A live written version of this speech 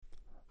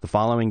The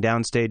following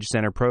Downstage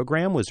Center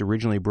program was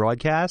originally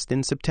broadcast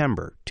in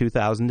September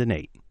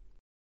 2008.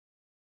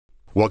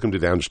 Welcome to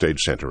Downstage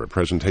Center, a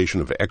presentation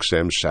of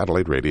XM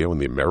Satellite Radio in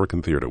the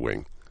American Theater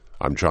Wing.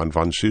 I'm John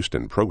von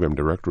Soosten, Program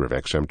Director of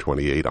XM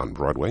 28 on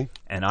Broadway.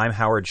 And I'm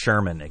Howard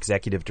Sherman,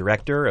 Executive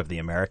Director of the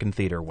American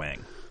Theater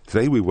Wing.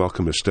 Today we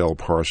welcome Estelle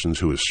Parsons,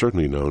 who is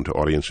certainly known to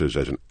audiences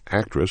as an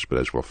actress, but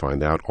as we'll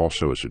find out,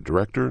 also as a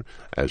director,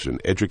 as an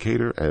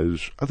educator,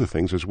 as other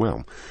things as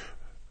well.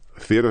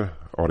 Theater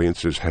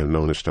audiences have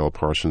known Estelle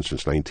Parsons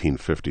since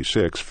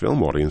 1956.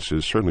 Film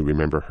audiences certainly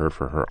remember her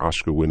for her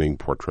Oscar-winning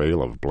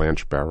portrayal of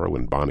Blanche Barrow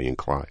in Bonnie and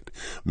Clyde.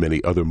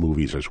 Many other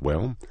movies as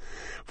well.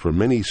 For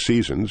many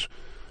seasons,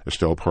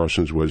 Estelle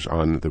Parsons was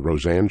on The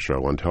Roseanne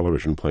Show on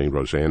television, playing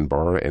Roseanne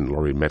Barr and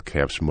Laurie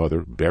Metcalf's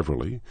mother,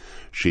 Beverly.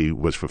 She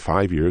was for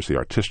 5 years the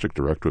artistic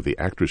director of the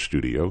Actors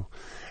Studio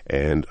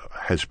and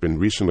has been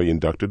recently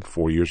inducted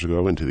 4 years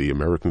ago into the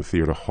American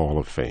Theater Hall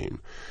of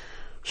Fame.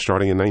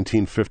 Starting in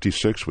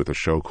 1956 with a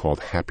show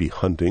called Happy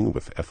Hunting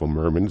with Ethel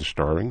Merman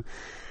starring,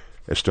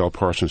 Estelle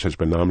Parsons has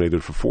been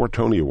nominated for 4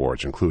 Tony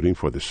Awards, including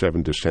for The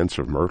Seven Descents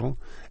of Myrtle,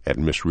 and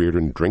Miss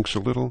Reardon Drinks a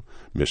Little,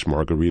 Miss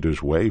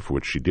Margarita's Way, for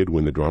which she did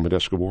win the Drama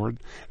Desk Award,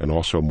 and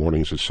also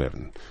Mornings at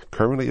 7.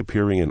 Currently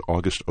appearing in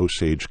August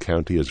Osage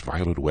County as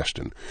Violet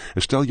Weston.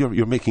 Estelle,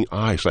 you're making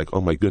eyes like,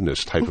 oh my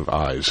goodness, type of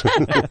eyes.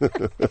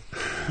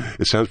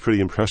 It sounds pretty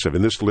impressive,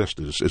 and this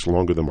list is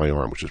longer than my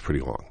arm, which is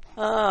pretty long.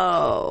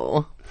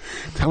 Oh.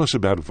 Tell us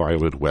about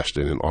Violet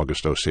Weston in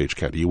August Osage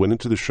County. You went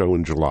into the show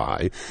in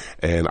July,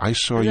 and I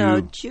saw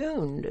you...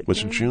 June.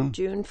 Was it June?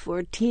 June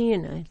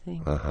 14, I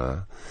think. Uh-huh.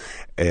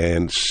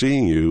 And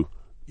seeing you,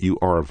 you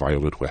are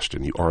Violet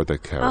Weston. You are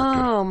that character.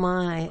 Oh,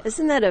 my.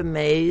 Isn't that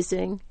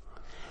amazing?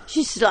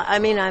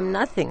 I'm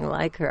nothing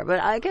like her,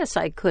 but I guess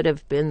I could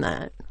have been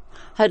that.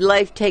 Had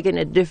life taken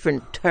a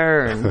different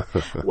turn.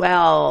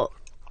 Well...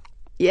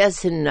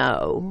 Yes and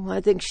no. I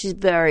think she's a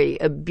very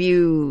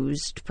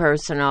abused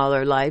person all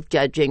her life,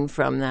 judging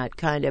from that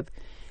kind of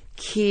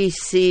key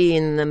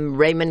scene, the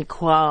Raymond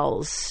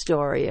Qualls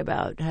story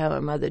about how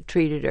her mother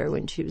treated her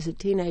when she was a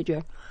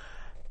teenager.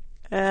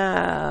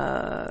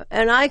 And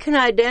I can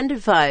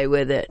identify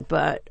with it,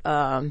 but,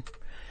 I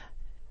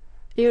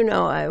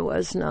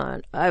was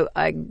not.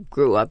 I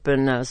grew up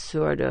in a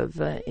sort of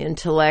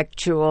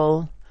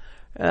intellectual...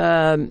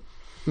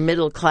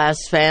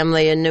 middle-class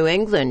family in New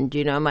England.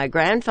 You know, my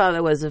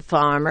grandfather was a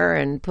farmer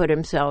and put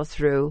himself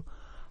through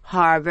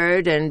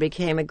Harvard and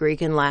became a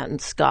Greek and Latin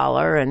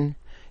scholar and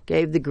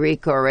gave the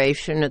Greek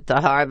oration at the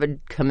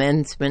Harvard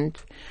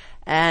commencement.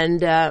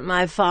 And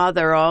my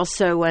father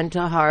also went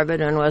to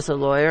Harvard and was a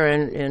lawyer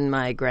in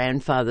my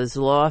grandfather's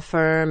law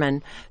firm.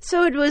 And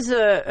so it was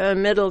a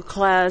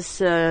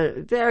middle-class,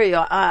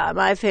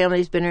 my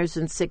family's been here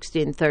since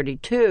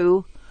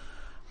 1632.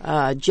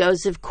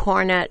 Joseph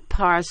Cornet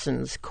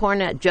Parsons.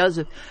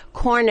 Joseph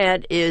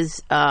Cornet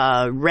is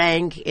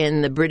rank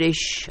in the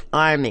British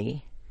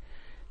Army,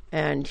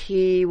 and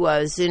he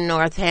was in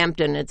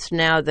Northampton. It's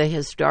now the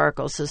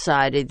Historical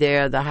Society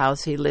there, the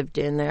house he lived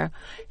in there.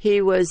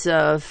 He was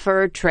a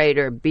fur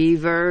trader,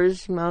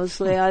 beavers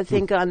mostly, I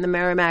think, on the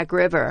Merrimack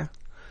River.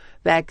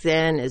 Back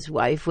then, his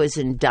wife was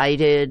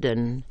indicted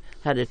and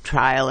had a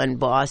trial in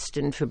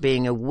Boston for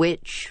being a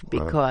witch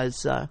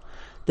because...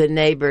 the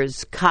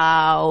neighbor's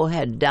cow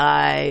had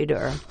died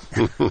or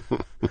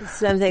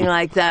something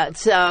like that.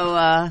 So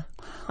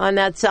on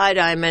that side,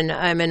 I'm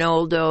an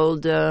old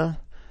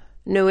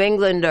New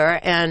Englander,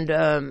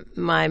 and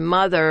my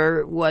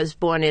mother was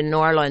born in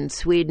Norrland,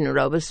 Sweden,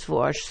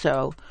 Robertsfors.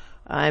 So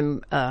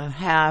I'm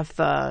half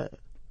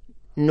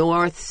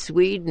North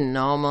Sweden,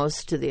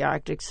 almost to the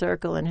Arctic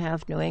Circle, and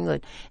half New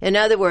England. In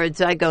other words,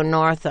 I go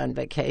north on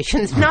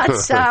vacations, not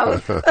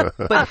south.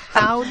 But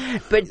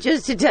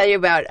just to tell you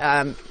about.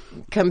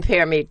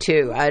 Compare me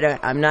to.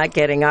 I'm not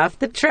getting off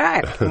the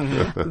track.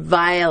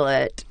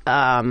 Violet.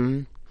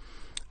 I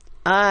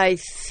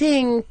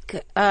think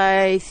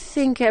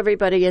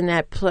everybody in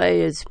that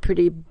play is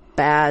pretty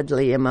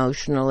badly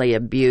emotionally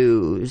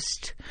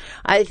abused.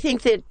 I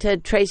think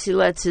that Tracy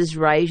Letts is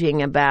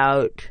writing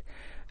about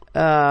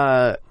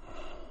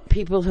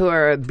people who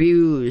are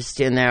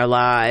abused in their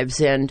lives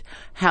and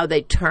how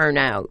they turn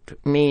out.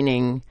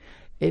 Meaning,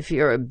 if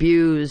you're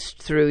abused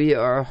through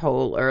your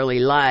whole early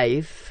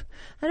life.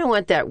 I don't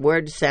want that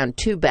word to sound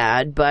too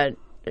bad, but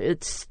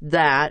it's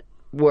that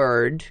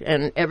word,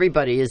 and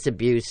everybody is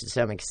abused to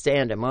some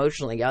extent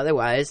emotionally.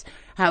 Otherwise,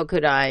 how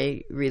could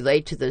I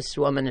relate to this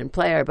woman and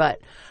play her? But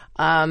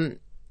I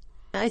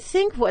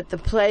think what the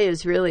play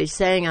is really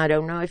saying, I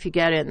don't know if you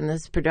get it in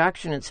this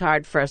production, it's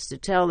hard for us to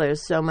tell.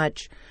 There's so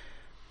much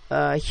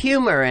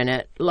humor in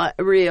it,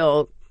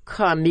 real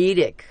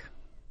comedic,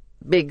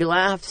 big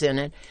laughs in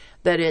it,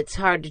 that it's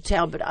hard to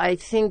tell. But I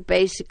think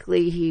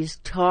basically he's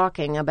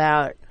talking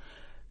about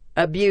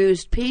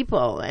abused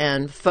people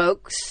and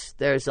folks.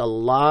 There's a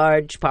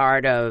large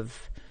part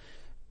of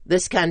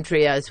this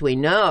country, as we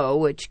know,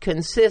 which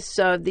consists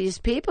of these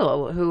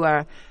people who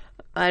are,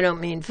 I don't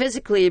mean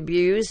physically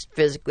abused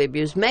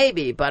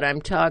maybe, but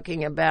I'm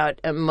talking about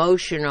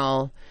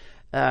emotional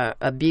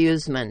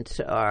abusement,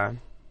 or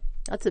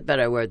that's a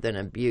better word than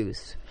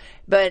abuse,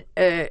 but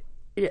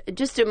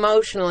just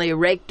emotionally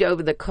raked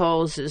over the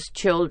coals as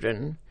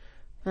children.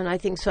 And I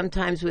think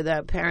sometimes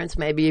without parents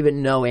maybe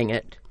even knowing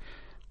it,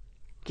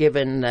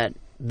 given that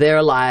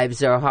their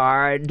lives are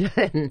hard,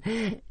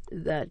 and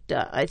that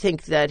I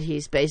think that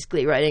he's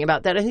basically writing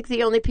about that. I think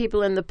the only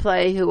people in the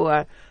play who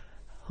are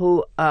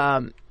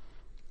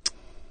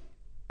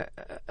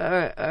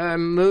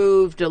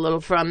moved a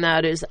little from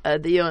that is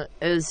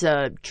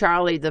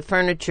Charlie the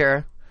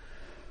furniture.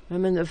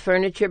 I'm in the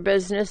furniture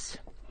business.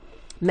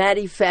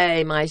 Maddie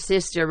Faye, my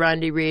sister,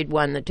 Rondi Reed,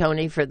 won the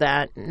Tony for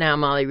that. Now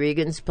Molly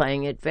Regan's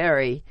playing it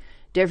very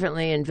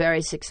differently and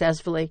very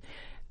successfully.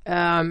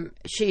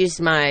 She's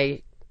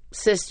my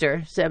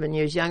sister, 7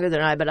 years younger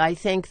than I, but I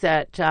think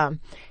that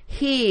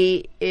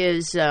he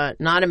is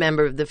not a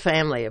member of the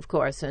family, of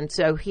course, and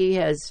so he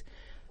has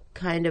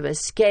kind of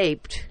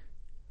escaped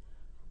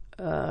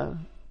a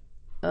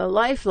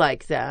life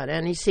like that,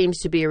 and he seems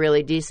to be a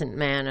really decent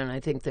man, and I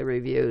think the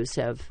reviews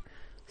have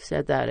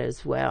said that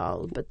as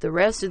well. But the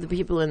rest of the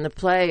people in the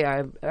play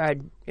are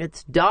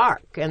it's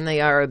dark, and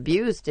they are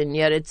abused, and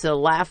yet it's a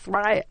laugh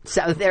riot.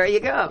 So there you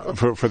go.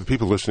 For the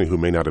people listening who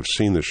may not have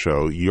seen the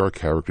show, your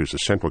character is the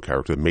central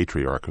character, the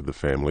matriarch of the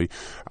family.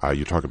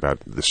 You talk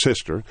about the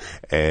sister,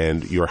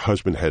 and your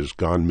husband has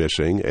gone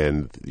missing,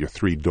 and your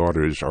three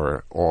daughters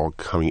are all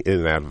coming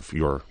in and out of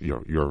your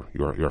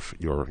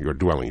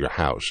dwelling, your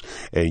house,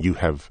 and you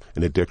have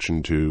an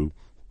addiction to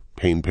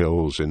pain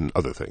pills and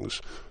other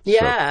things.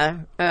 Yeah,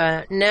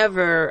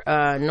 never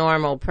a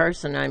normal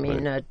person. I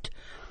mean, right.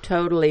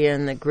 Totally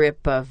in the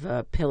grip of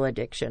pill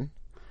addiction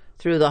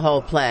through the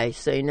whole play.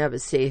 So you never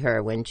see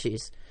her when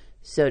she's,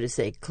 so to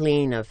say,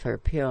 clean of her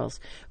pills,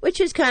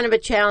 which is kind of a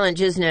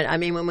challenge, isn't it? I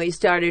mean, when we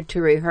started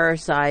to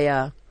rehearse,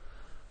 I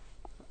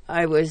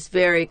was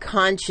very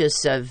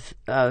conscious of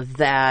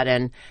that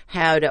and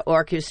how to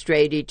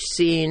orchestrate each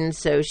scene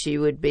so she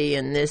would be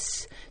in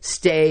this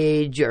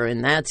stage or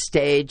in that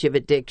stage of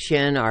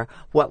addiction, or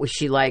what was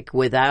she like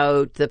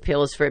without the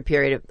pills for a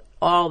period of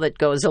all that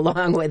goes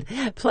along with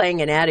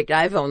playing an addict.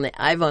 I've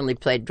only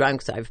played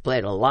drunks. I've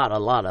played a lot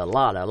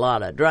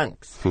of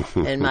drunks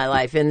in my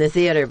life in the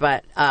theater,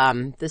 but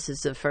this is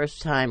the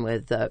first time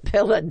with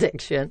pill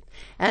addiction.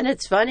 And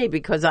it's funny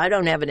because I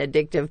don't have an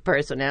addictive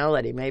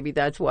personality. Maybe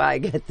that's why I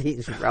get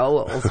these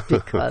roles,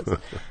 because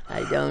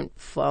I don't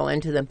fall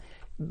into them.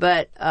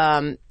 But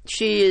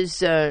she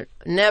is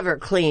never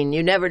clean.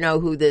 You never know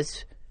who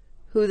this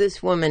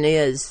woman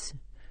is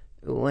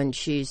when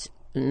she's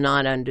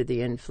not under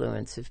the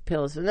influence of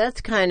pills, and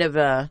that's kind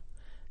of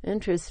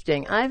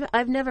interesting.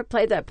 I've never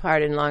played that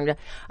part in Long Day.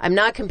 I'm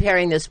not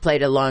comparing this play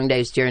to Long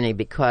Day's Journey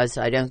because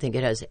I don't think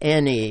it has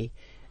any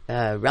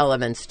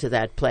relevance to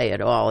that play at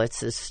all.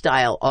 It's a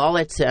style all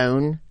its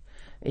own.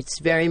 It's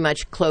very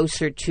much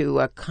closer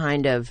to a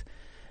kind of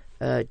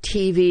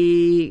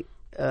TV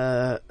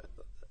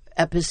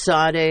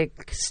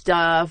episodic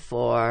stuff,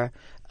 or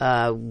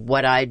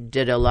what I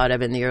did a lot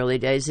of in the early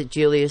days at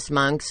Julius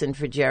Monk's and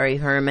for Jerry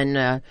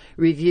Herman,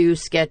 review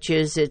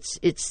sketches.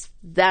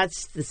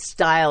 That's the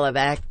style of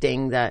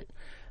acting that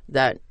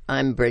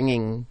I'm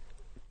bringing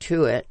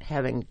to it,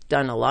 having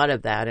done a lot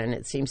of that, and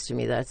it seems to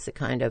me that's the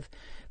kind of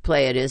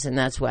play it is, and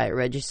that's why it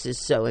registers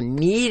so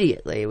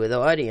immediately with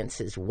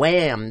audiences.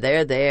 Wham,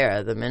 they're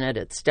there the minute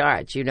it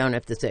starts. You don't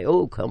have to say,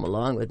 oh, come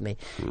along with me.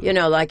 You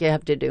know, like you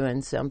have to do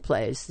in some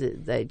plays.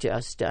 They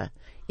just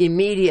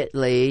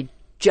immediately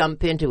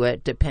jump into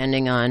it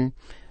depending on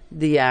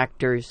the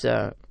actor's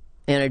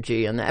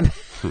energy on that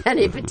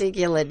any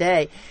particular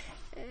day.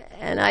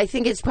 And I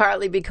think it's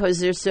partly because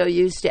they're so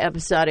used to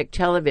episodic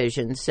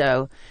television.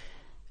 So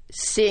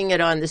seeing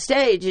it on the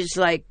stage is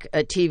like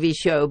a TV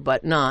show,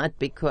 but not,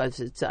 because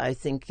it's, I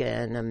think,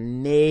 an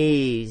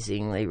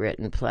amazingly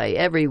written play.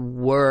 Every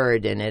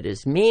word in it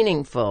is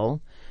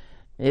meaningful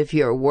if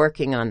you're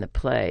working on the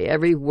play.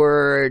 Every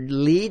word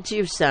leads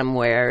you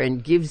somewhere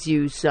and gives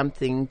you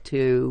something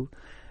to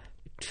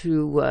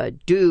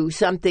do,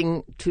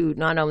 something to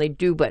not only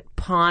do but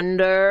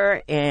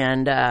ponder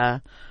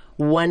and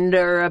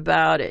wonder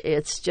about.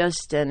 It's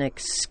just an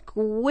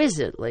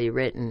exquisitely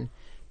written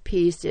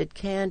piece. It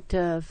can't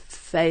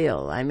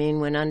fail. I mean,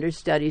 when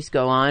understudies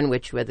go on,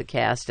 which with a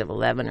cast of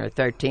 11 or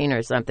 13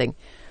 or something,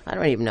 I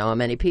don't even know how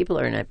many people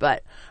are in it,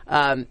 but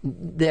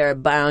they're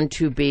bound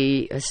to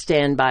be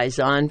standbys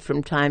on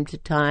from time to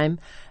time,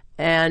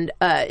 and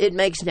it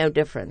makes no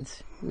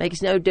difference. It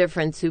makes no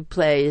difference who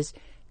plays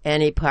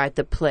any part.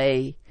 The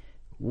play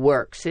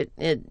works.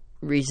 It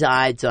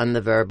resides on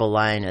the verbal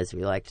line, as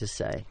we like to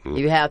say.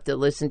 You have to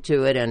listen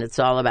to it, and it's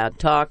all about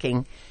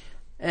talking.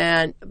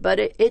 But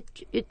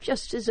it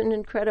just is an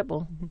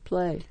incredible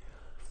play.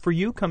 For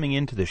you coming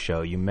into the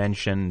show, you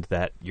mentioned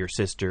that your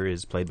sister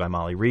is played by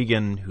Molly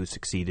Regan, who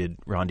succeeded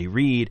Rondi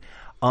Reed.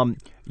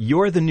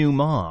 You're the new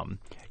mom.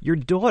 Your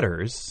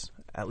daughters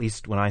at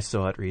least when I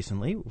saw it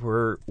recently,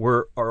 are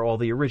all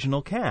the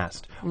original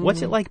cast.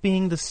 What's it like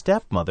being the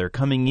stepmother,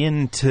 coming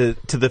into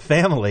the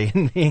family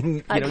and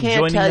being, I joining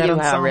can't tell that you how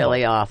ensemble?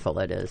 really awful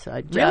it is.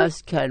 I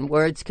just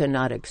words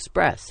cannot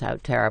express how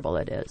terrible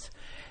it is,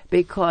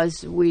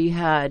 because we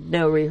had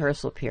no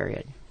rehearsal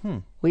period.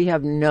 We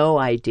have no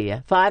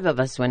idea. 5 of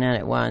us went in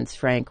at once: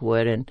 Frank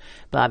Wood and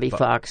Bobby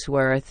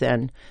Foxworth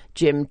and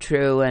Jim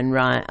True and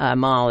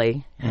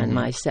Molly and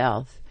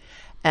myself.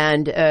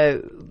 And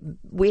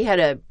we had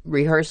a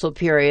rehearsal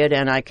period,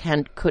 and I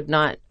could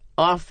not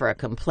offer a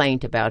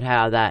complaint about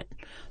how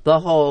the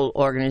whole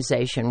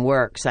organization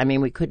works. I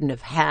mean, we couldn't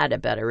have had a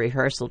better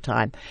rehearsal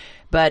time.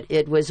 But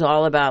it was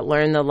all about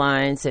learn the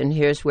lines, and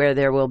here's where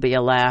there will be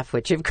a laugh,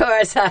 which, of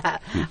course,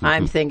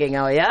 I'm thinking,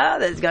 oh, yeah,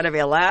 there's going to be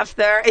a laugh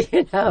there,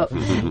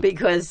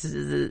 because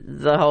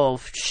the whole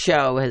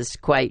show has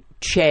quite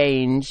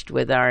changed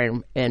with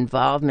our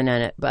involvement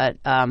in it. But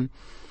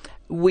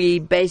we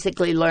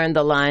basically learned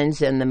the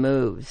lines and the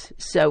moves.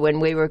 So when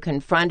we were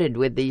confronted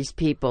with these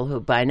people who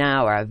by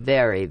now are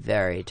very,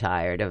 very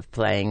tired of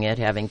playing it,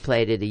 having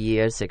played it a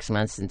year, 6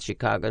 months in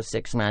Chicago,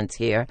 6 months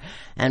here,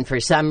 and for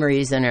some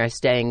reason are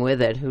staying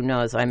with it, who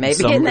knows, I may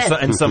be in that.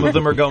 And some of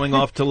them are going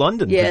off to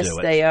London to do it. Yes,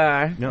 they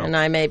are. No. And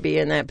I may be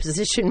in that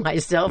position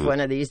myself one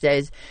of these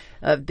days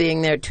of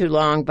being there too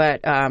long. But,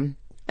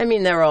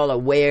 they're all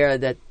aware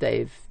that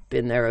they've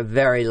been there a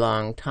very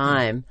long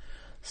time.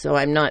 So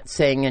I'm not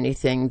saying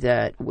anything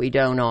that we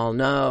don't all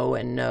know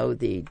and know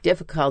the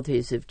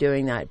difficulties of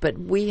doing that. But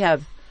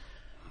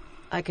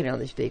I can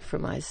only speak for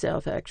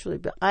myself, actually,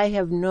 but I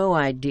have no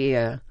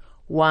idea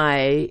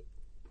why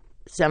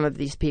some of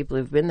these people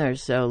who've been there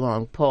so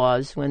long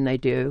pause when they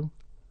do.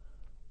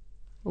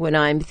 When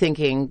I'm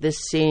thinking, this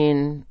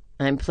scene,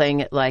 I'm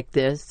playing it like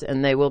this,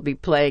 and they will be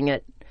playing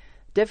it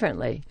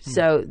differently.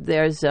 So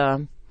there's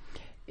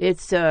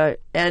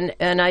and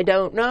I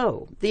don't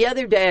know. The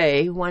other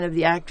day, one of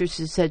the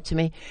actresses said to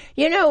me,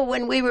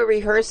 when we were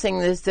rehearsing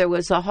this, there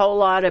was a whole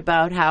lot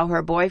about how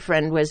her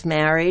boyfriend was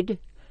married,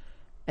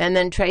 and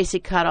then Tracy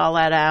cut all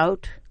that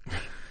out.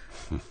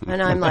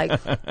 And I'm like,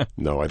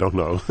 no, I don't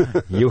know.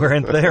 You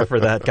weren't there for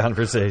that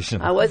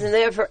conversation. I wasn't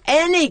there for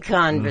any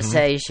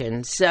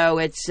conversation. So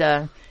it's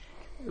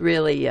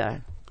really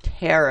a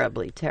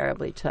terribly,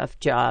 terribly tough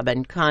job,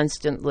 and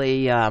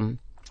constantly...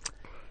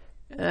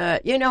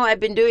 I've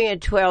been doing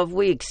it 12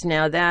 weeks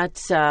now.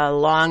 That's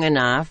long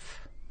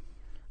enough.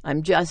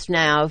 I'm just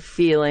now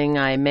feeling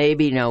I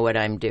maybe know what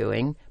I'm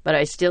doing, but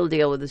I still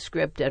deal with the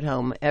script at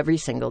home every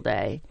single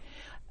day.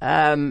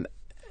 But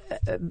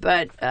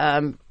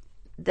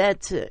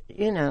that's,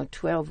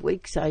 12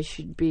 weeks. I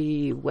should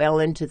be well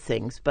into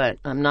things, but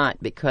I'm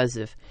not because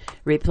of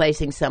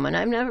replacing someone.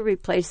 I've never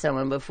replaced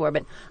someone before,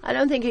 but I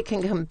don't think it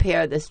can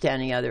compare this to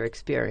any other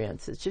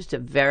experience. It's just a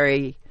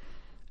very...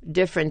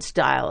 different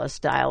style, a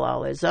style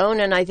all his own,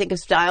 and I think a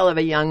style of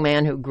a young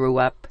man who grew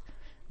up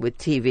with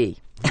TV.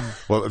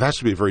 Well, it has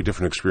to be a very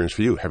different experience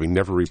for you. Having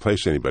never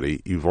replaced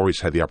anybody, you've always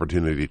had the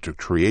opportunity to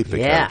create the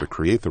character,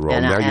 create the role.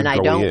 And I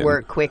don't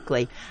work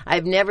quickly.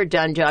 I've never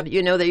done jobs.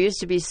 There used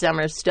to be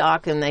summer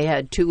stock, and they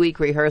had 2-week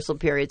rehearsal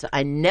periods.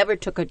 I never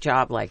took a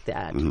job like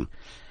that.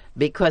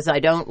 Because I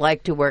don't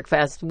like to work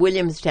fast.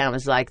 Williamstown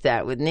was like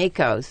that with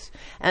Nikos.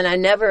 And I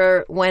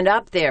never went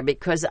up there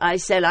because I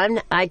said,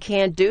 I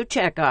can't do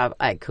Chekhov.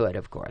 I could,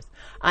 of course.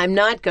 I'm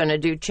not going to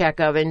do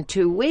Chekhov in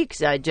 2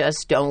 weeks. I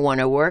just don't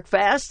want to work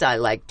fast. I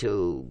like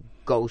to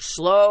go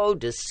slow,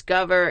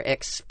 discover,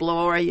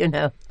 explore,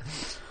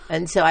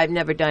 And so I've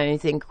never done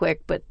anything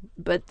quick. But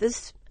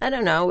this, I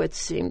don't know, it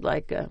seemed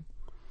like a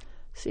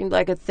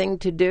thing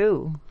to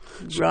do.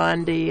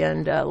 Rondi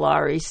and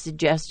Laurie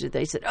suggested.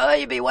 They said, "Oh,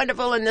 you'd be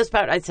wonderful in this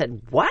part." I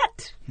said,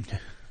 "What?"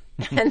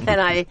 And then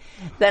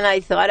I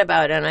thought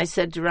about it, and I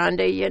said to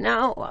Rondi,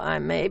 I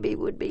maybe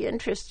would be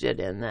interested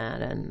in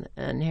that,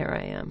 and here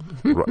I am.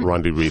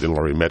 Rondi Reed and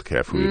Laurie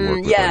Metcalf, who you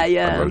worked with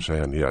on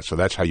Roseanne. Yeah, so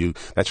that's how you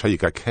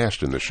got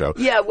cast in the show.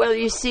 Yeah, well,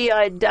 you see,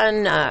 I'd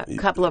done a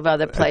couple of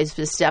other plays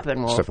for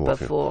Steppenwolf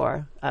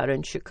before out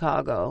in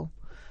Chicago.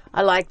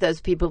 I like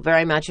those people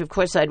very much. Of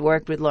course, I'd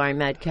worked with Laurie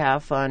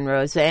Metcalf on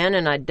Roseanne,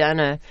 and I'd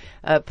done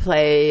a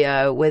play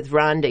with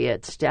Rondi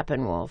at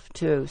Steppenwolf,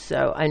 too.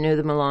 So I knew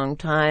them a long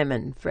time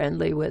and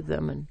friendly with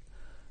them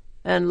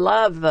and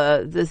love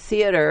the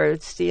theater.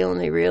 It's the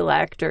only real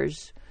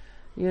actors,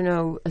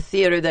 a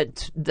theater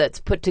that's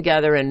put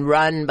together and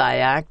run by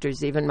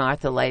actors. Even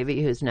Martha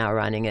Lavey, who's now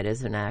running it,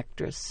 is an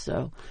actress.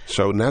 So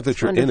now that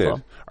you're wonderful. in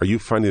it, are you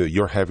finding that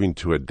you're having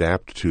to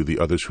adapt to the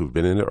others who've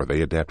been in it? Are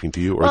they adapting to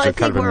you? Or well, is it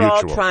kind of a mutual?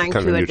 I think we're all trying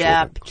to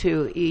adapt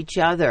to each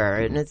other,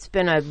 and it's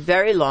been a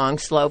very long,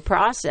 slow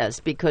process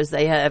because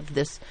they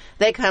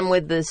come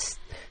with this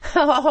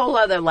a whole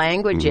other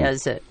language,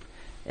 as it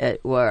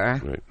were.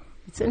 Right.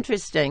 It's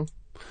interesting.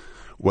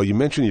 Well, you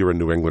mentioned you're a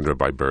New Englander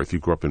by birth. You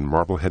grew up in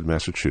Marblehead,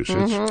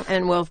 Massachusetts.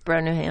 And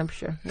Wolfboro, New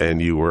Hampshire.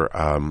 And you were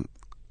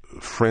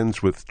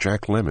friends with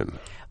Jack Lemmon.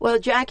 Well,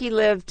 Jackie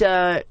lived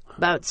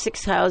about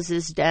 6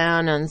 houses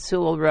down on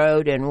Sewell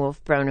Road in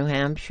Wolfboro, New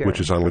Hampshire. Which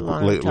is on Lake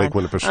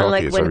Winnipesaukee, on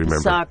Lake as I remember.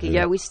 Winnipesaukee,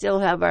 yeah. We still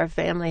have our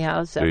family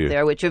house up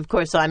there, which, of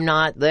course, I'm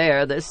not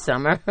there this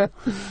summer.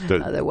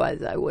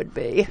 Otherwise, I would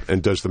be.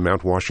 And does the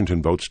Mount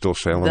Washington boat still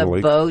sail on the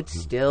lake? The boat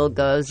still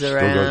goes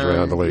around. Still goes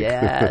around the lake.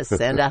 Yeah,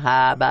 Center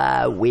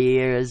Harbor,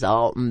 Weirs,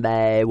 Alton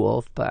Bay,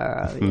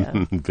 Wolfboro,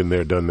 yeah. Been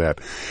there, done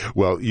that.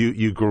 Well,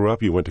 you grew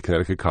up, you went to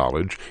Connecticut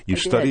College. You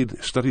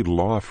studied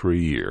law for a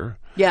year.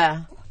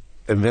 Yeah.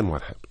 And then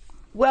what happened?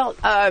 Well,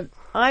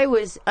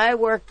 I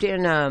worked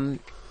in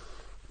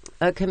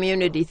a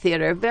community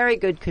theater, a very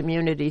good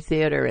community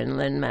theater in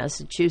Lynn,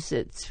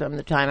 Massachusetts, from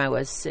the time I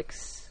was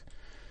 6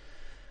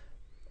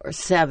 or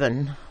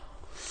 7,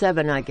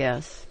 I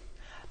guess.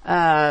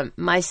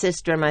 My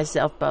sister and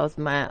myself both,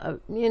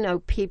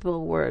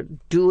 people were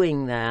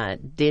doing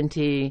that.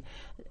 Dinty,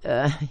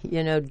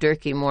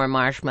 Durkee Moore,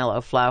 Marshmallow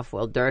Fluff.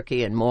 Well,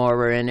 Durkee and Moore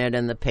were in it,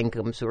 and the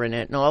Pinkhams were in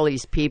it, and all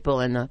these people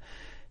in the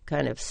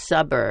kind of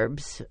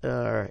suburbs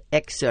or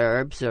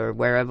exurbs or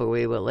wherever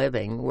we were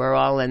living. We're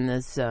all in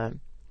this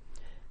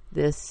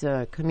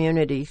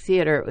community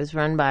theater. It was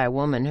run by a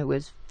woman who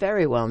was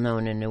very well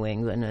known in New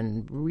England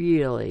and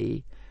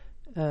really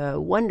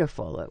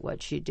wonderful at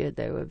what she did.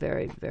 They were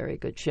very, very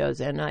good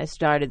shows. And I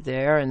started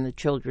there in the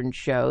children's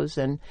shows.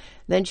 And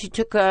then she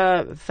took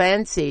a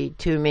fancy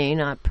to me,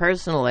 not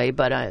personally,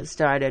 but I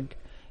started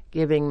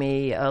giving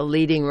me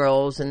leading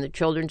roles in the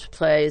children's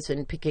plays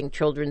and picking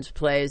children's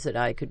plays that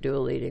I could do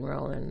a leading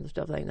role in and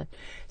stuff like that.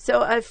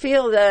 So I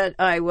feel that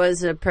I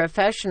was a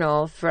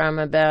professional from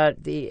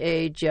about the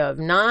age of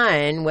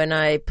 9 when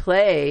I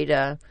played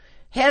a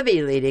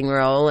heavy leading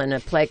role in a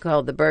play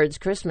called The Bird's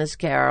Christmas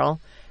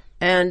Carol.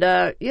 And,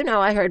 I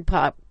heard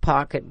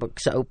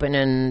pocketbooks open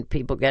and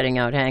people getting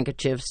out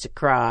handkerchiefs to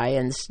cry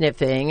and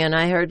sniffing, and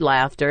I heard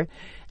laughter.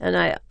 And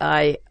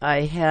I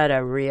had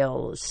a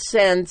real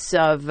sense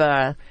of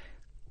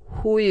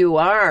who you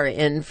are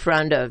in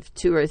front of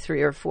 200 or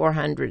 300 or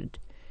 400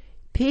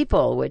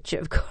 people, which,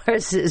 of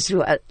course, is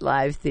what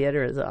live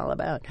theater is all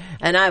about.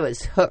 And I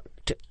was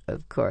hooked,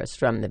 of course,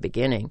 from the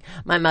beginning.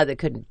 My mother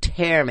couldn't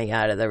tear me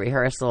out of the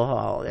rehearsal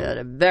hall at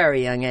a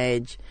very young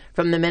age.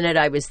 From the minute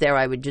I was there,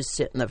 I would just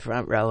sit in the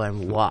front row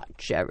and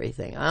watch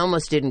everything. I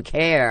almost didn't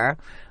care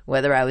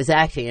whether I was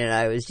acting, and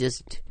I was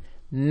just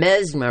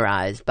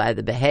mesmerized by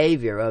the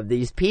behavior of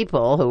these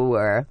people who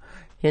were,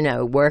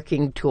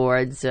 working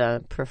towards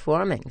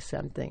performing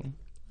something.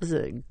 It was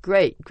a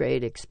great,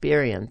 great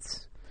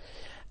experience.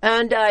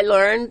 And I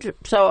learned,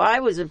 so I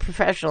was a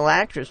professional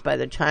actress by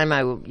the time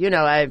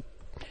I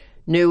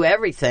knew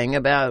everything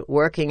about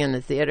working in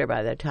the theater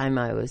by the time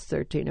I was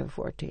 13 or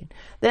 14.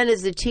 Then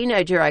as a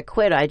teenager, I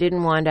quit. I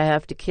didn't want to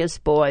have to kiss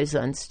boys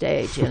on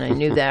stage, and I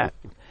knew that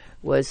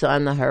was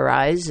on the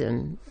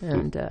horizon.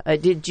 And I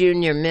did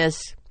Junior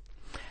Miss.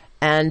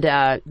 And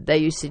they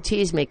used to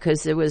tease me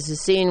because there was a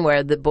scene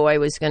where the boy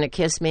was going to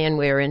kiss me and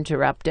we were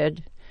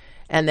interrupted.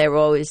 And they were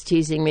always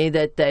teasing me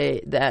that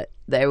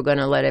they were going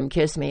to let him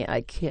kiss me.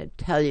 I can't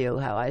tell you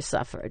how I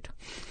suffered.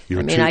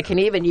 I can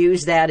even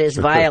use that as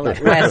Violet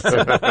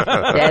Weston,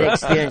 that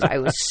experience. I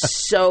was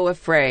so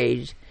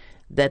afraid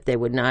that they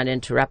would not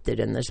interrupt it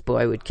and this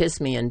boy would kiss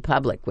me in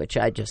public, which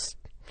I just...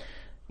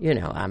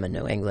 I'm a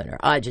New Englander.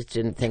 I just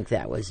didn't think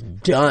that was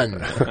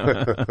done.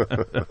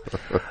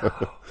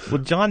 Well,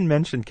 John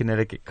mentioned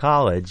Connecticut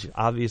College.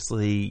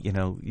 Obviously,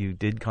 you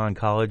did Conn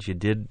College, you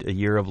did a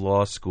year of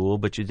law school,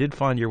 but you did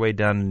find your way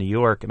down to New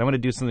York. And I want to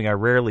do something I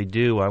rarely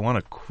do. I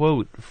want to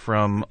quote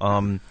from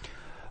a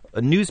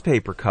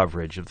newspaper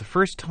coverage of the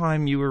first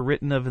time you were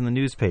written of in the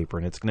newspaper.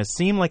 And it's going to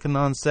seem like a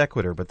non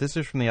sequitur, but this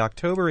is from the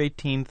October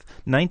 18th,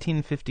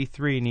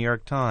 1953 New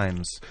York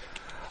Times.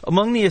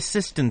 Among the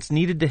assistants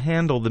needed to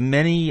handle the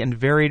many and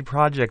varied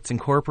projects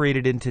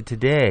incorporated into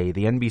Today,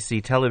 the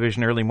NBC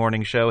television early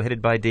morning show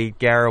headed by Dave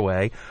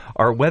Garroway,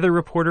 are weather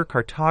reporter,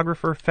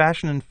 cartographer,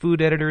 fashion and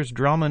food editors,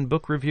 drama and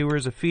book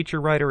reviewers, a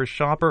feature writer, a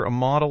shopper, a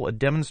model, a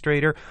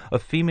demonstrator, a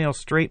female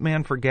straight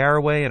man for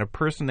Garroway, and a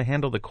person to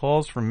handle the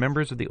calls from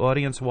members of the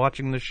audience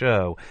watching the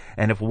show.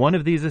 And if one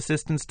of these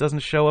assistants doesn't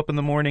show up in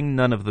the morning,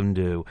 none of them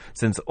do,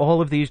 since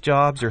all of these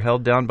jobs are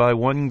held down by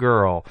one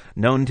girl,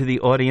 known to the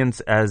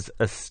audience as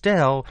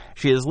Estelle.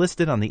 She is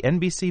listed on the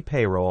NBC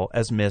payroll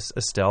as Miss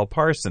Estelle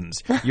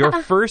Parsons.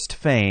 Your first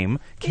fame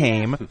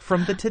came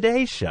from the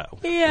Today Show.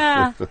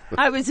 Yeah,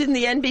 I was in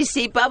the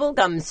NBC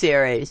Bubblegum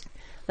series.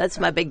 That's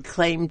my big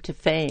claim to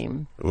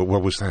fame.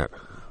 What was that,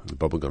 the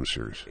Bubblegum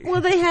series? Well,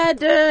 they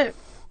had...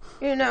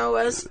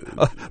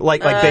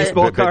 like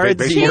baseball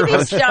cards?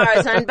 TV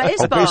stars on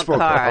baseball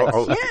cards.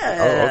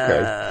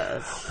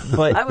 Okay.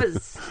 But I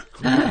was...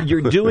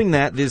 You're doing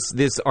that,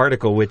 this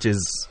article, which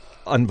is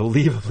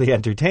unbelievably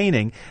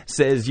entertaining,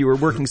 says you were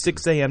working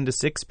 6 a.m. to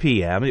 6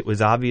 p.m. It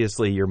was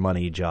obviously your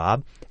money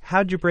job.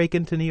 How'd you break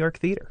into New York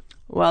theater?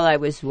 Well, I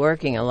was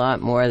working a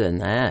lot more than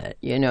that.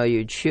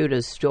 You'd shoot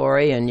a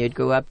story and you'd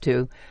go up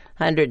to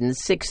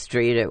 106th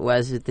Street it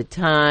was at the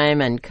time,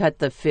 and cut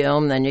the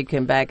film. Then you'd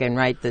come back and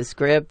write the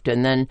script,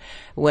 and then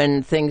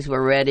when things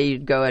were ready,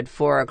 you'd go at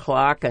 4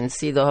 o'clock and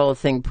see the whole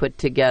thing put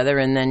together,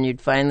 and then you'd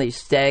finally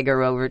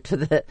stagger over to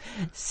the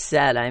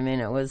set. I mean,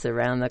 it was a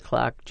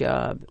round-the-clock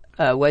job.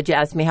 What'd you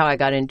ask me how I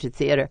got into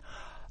theater?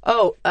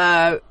 Oh,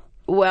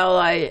 well,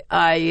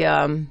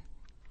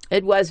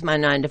 it was my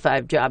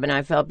 9-to-5 job, and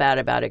I felt bad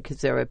about it because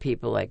there were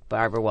people like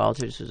Barbara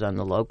Walters, who was on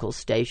the local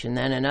station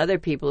then, and other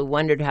people who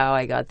wondered how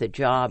I got the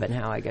job and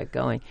how I got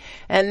going.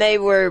 And they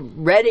were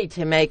ready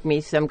to make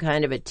me some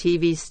kind of a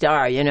TV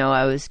star. You know,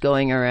 I was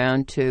going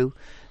around to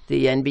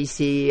the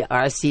NBC,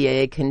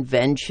 RCA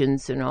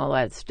conventions and all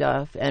that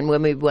stuff. And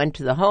when we went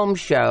to the home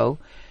show,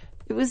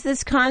 it was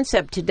this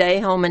concept, Today,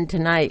 Home, and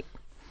Tonight.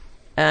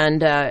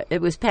 And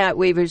it was Pat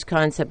Weaver's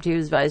concept. He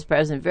was vice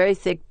president. Very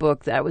thick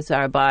book. That was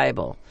our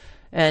Bible.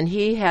 And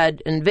he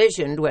had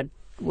envisioned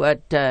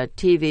what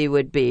TV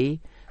would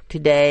be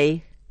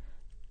today,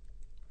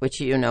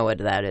 which you know what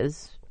that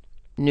is,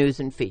 news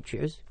and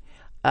features.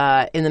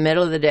 In the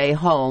middle of the day,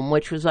 Home,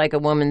 which was like a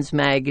woman's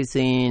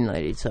magazine,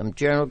 like some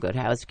journal, Good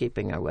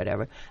Housekeeping or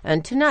whatever.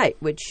 And Tonight,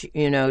 which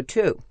you know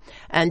too.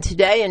 And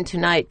Today and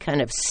Tonight kind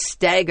of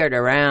staggered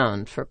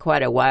around for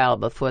quite a while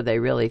before they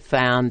really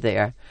found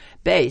their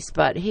base.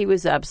 But he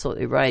was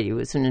absolutely right. He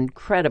was an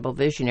incredible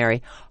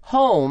visionary.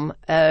 Home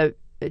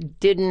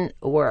didn't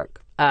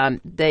work.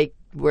 They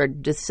were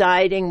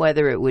deciding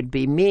whether it would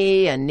be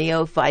me, a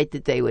neophyte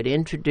that they would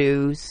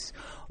introduce,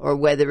 or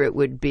whether it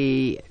would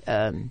be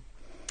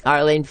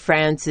Arlene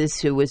Francis,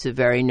 who was a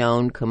very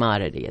known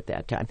commodity at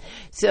that time.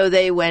 So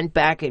they went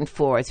back and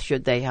forth.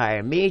 Should they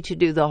hire me to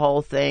do the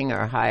whole thing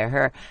or hire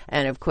her?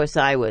 And, of course,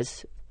 I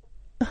was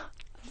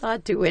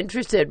not too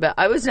interested, but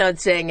I was not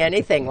saying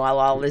anything while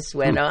all this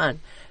went on.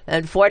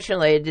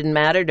 Unfortunately, it didn't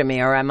matter to me,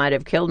 or I might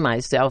have killed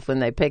myself when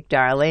they picked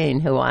Arlene,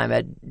 who I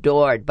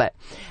adored. But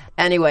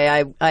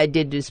anyway, I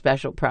did do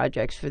special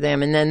projects for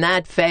them. And then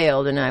that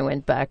failed, and I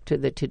went back to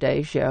the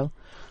Today Show.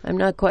 I'm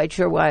not quite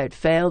sure why it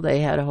failed. They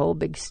had a whole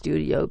big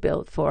studio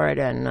built for it,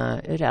 and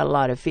it had a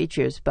lot of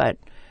features. But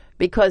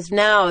because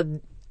now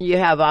you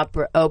have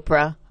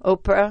Oprah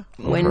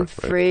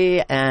Winfrey,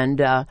 right. And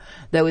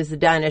there was the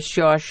Dinah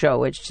Shore Show,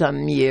 which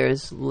some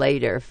years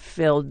later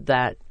filled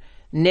that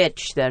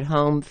niche that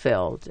Home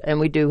filled. And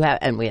we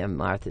have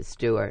Martha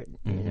Stewart,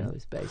 you know,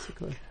 is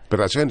basically. But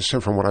as I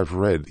understand from what I've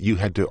read, you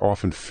had to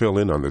often fill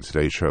in on the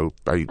Today Show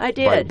by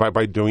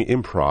doing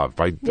improv,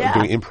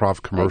 doing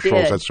improv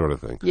commercials, that sort of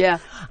thing. Yeah.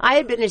 I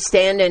had been a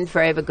stand-in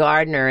for Ava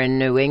Gardner in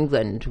New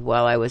England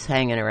while I was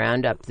hanging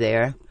around up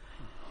there,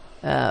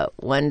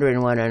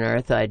 wondering what on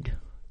earth I'd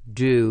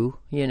do,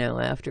 you know,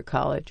 after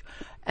college.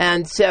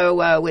 And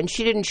so when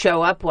she didn't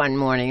show up one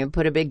morning and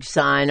put a big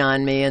sign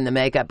on me, and the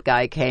makeup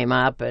guy came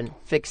up and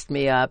fixed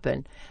me up,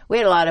 and we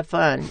had a lot of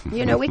fun.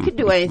 You know, we could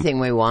do anything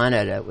we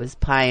wanted. It was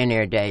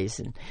pioneer days.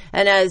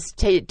 And as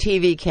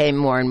TV became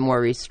more and more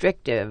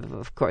restrictive,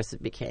 of course,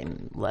 it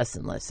became less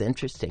and less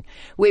interesting.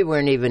 We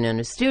weren't even in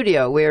a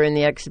studio. We were in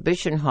the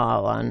exhibition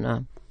hall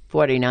on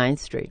 49th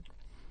Street.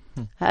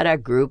 Had our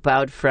group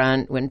out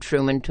front. When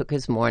Truman took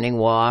his morning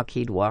walk,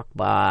 he'd walk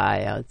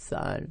by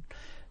outside.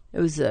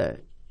 It was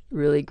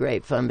really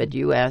great fun, but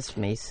you asked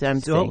me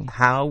something. So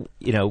how,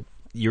 you know,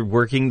 you're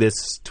working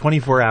this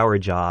 24-hour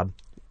job.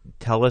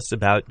 Tell us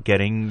about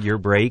getting your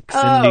breaks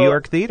in New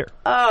York theater.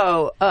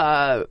 Well,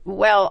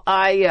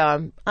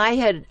 I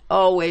had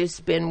always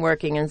been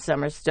working in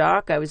summer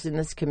stock. I was in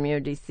this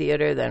community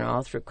theater. Then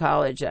all through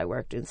college, I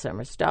worked in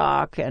summer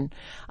stock. And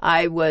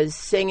I was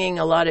singing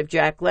a lot of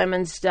Jack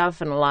Lemmon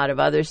stuff and a lot of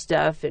other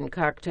stuff in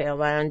cocktail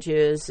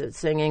lounges,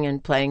 singing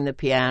and playing the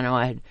piano.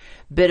 I had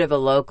a bit of a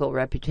local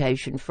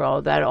reputation for all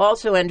of that.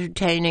 Also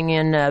entertaining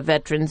in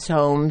veterans'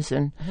 homes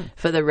and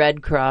for the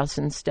Red Cross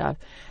and stuff.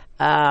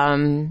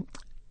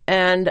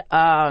 And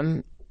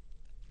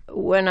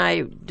when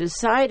I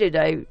decided,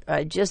 I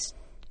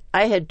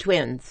had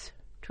twin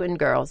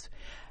girls.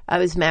 I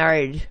was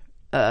married,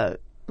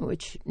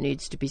 which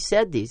needs to be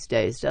said these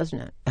days,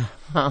 doesn't it?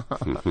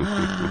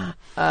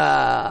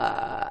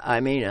 I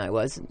mean, I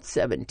wasn't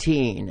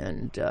 17,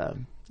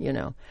 and, you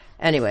know.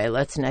 Anyway,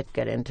 let's not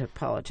get into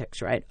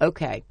politics, right?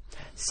 Okay.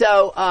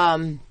 So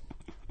I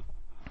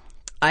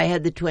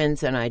had the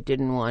twins, and I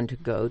didn't want to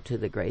go to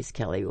the Grace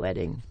Kelly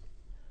wedding.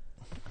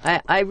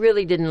 I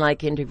really didn't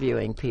like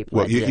interviewing people.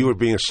 Well, you were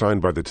being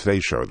assigned by the Today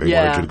Show. They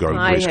wanted you to go to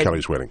Grace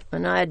Kelly's wedding.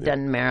 And I had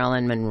done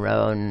Marilyn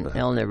Monroe and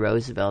Eleanor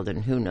Roosevelt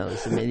and who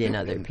knows, a million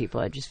other people.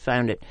 I just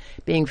found it,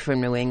 being from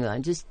New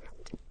England, just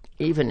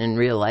even in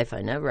real life,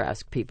 I never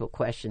ask people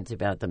questions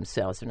about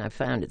themselves, and I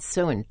found it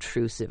so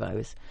intrusive.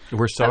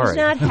 We're sorry. I was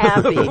not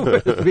happy.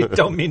 We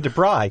don't mean to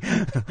pry.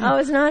 I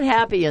was not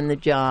happy in the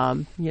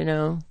job, you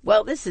know.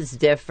 Well, this is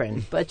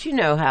different, but you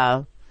know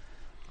how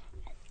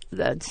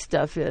that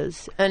stuff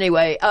is.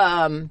 Anyway,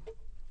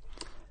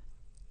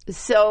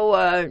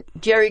 so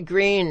Jerry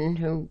Green,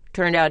 who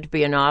turned out to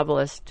be a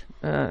novelist,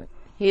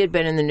 he had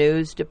been in the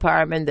news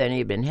department, then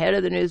he'd been head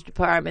of the news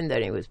department,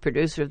 then he was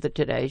producer of the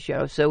Today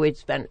Show. So we'd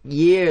spent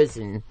years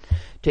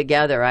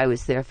together. I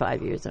was there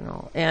 5 years and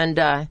all. And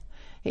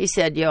he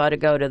said, you ought to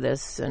go to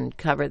this and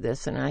cover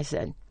this. And I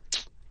said,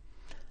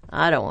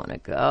 I don't want to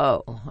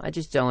go. I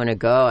just don't want to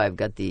go. I've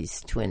got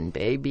these twin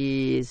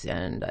babies,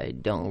 and I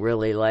don't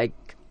really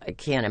I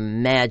can't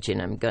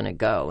imagine I'm going to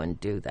go and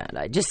do that.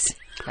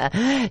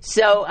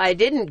 So I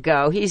didn't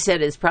go. He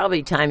said, it's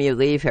probably time you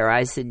leave here.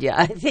 I said, yeah,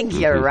 I think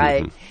you're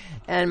right.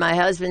 And my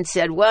husband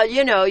said, well,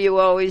 you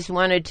always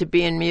wanted to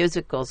be in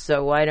musicals,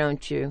 so why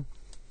don't you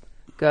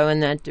go in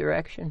that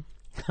direction?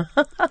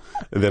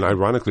 And then,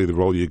 ironically, the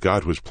role you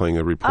got was playing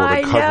a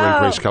reporter covering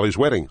Grace Kelly's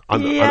wedding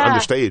on the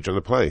stage, on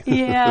the play.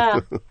 Yeah.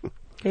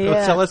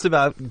 Well, tell us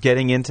about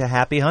getting into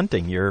Happy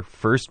Hunting, your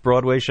first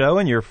Broadway show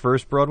and your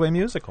first Broadway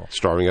musical.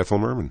 Starring Ethel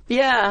Merman.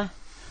 Yeah.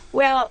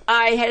 Well,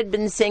 I had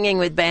been singing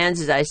with bands,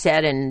 as I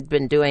said, and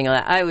been doing a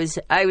lot. I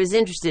was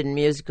interested in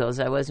musicals.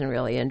 I wasn't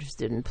really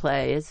interested in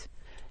plays.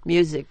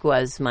 Music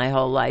was my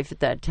whole life at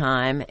that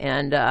time.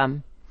 And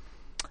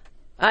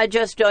I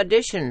just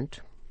auditioned.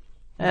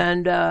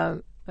 And I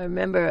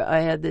remember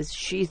I had this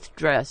sheath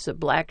dress, a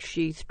black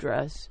sheath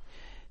dress,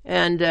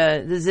 and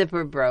the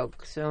zipper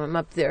broke. So I'm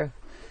up there,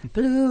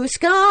 blue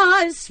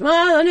skies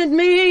smiling at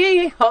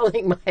me,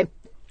 holding my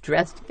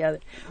dress together,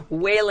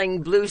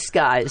 wailing blue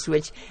skies,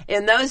 which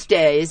in those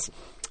days,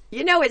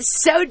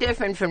 it's so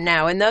different from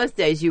now. In those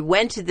days, you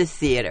went to the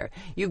theater.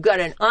 You got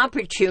an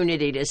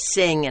opportunity to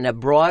sing in a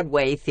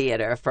Broadway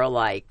theater for,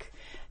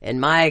 in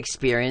my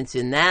experience,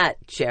 in that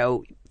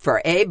show, for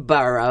Abe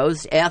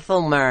Burrows,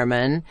 Ethel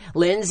Merman,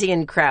 Lindsay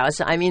and Krause.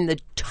 I mean, the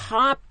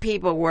top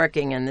people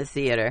working in the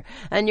theater.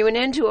 And you went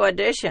into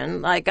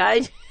audition like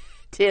I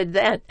did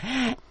then,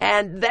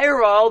 and they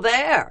were all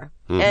there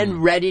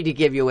and ready to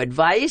give you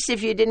advice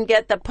if you didn't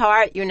get the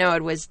part.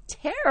 It was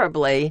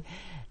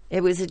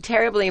a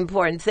terribly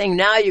important thing.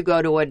 Now you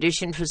go to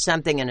audition for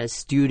something in a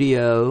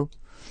studio.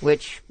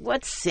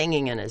 What's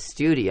singing in a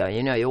studio?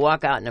 You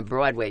walk out on a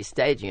Broadway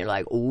stage and you're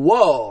like,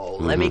 whoa,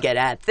 let me get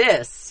at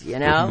this,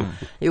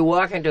 You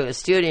walk into a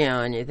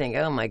studio and you think,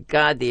 oh, my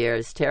God, the air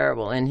is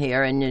terrible in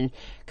here. And you're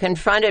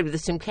confronted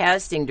with some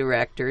casting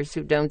directors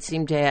who don't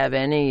seem to have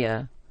any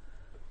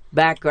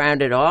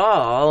background at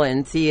all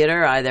in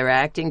theater, either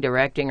acting,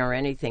 directing, or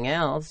anything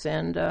else.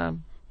 And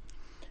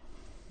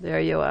there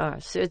you are.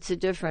 So it's a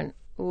different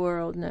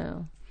world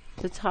now.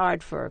 It's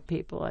hard for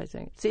people, I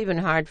think. It's even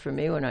hard for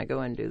me when I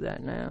go and do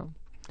that now.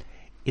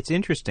 It's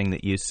interesting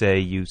that you say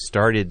you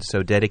started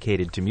so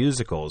dedicated to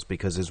musicals,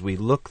 because as we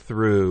look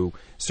through,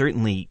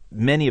 certainly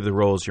many of the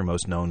roles you're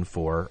most known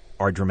for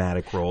are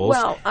dramatic roles.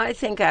 Well, I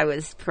think I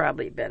was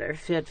probably better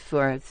fit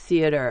for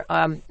theater.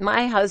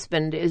 My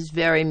husband is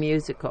very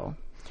musical,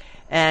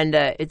 and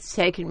it's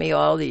taken me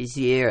all these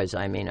years.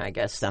 I mean, I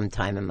guess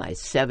sometime in my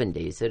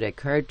 70s, it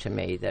occurred to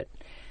me that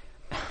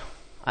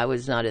I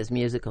was not as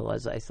musical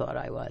as I thought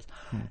I was.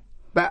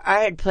 But I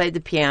had played the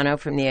piano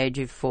from the age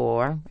of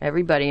 4.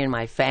 Everybody in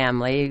my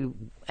family,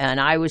 and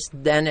I was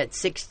then at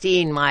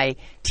 16, my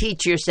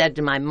teacher said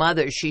to my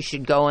mother she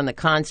should go on the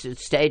concert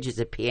stage as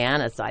a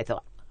pianist. I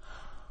thought,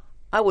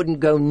 I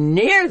wouldn't go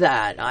near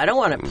that. I don't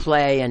want to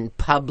play in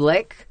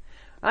public.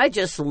 I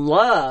just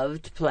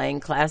loved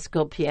playing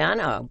classical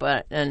piano,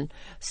 and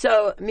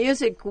so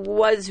music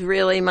was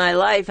really my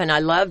life, and I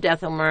loved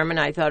Ethel Merman.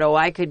 I thought,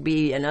 I could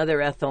be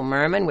another Ethel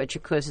Merman, which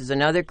of course is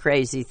another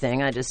crazy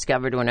thing I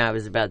discovered when I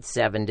was about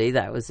 70.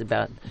 That was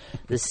about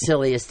the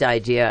silliest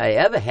idea I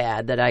ever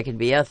had, that I could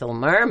be Ethel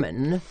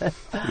Merman.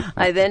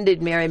 I then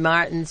did Mary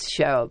Martin's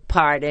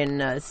part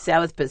in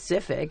South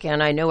Pacific,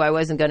 and I knew I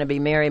wasn't going to be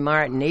Mary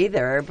Martin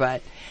either,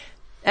 but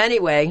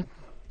anyway,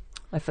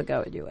 I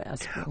forgot what you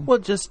asked me. Well,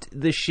 just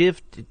the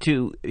shift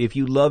to, if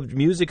you loved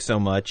music so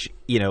much,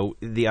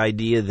 the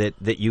idea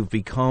that you've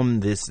become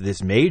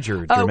this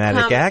major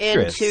dramatic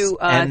actress.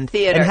 Into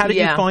theater. And how did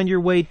you find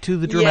your way to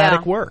the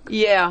dramatic work?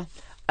 Yeah.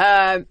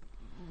 I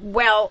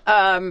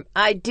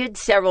did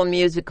several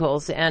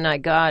musicals, and I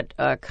got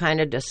kind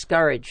of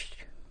discouraged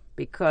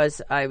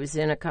because I was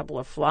in a couple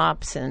of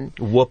flops. And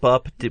Whoop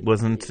Up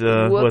wasn't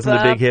a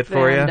big hit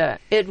for you?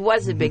 It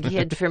was a big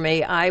hit for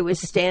me. I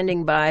was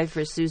standing by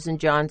for Susan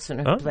Johnson,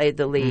 who played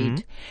the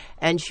lead,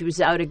 and she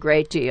was out a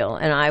great deal.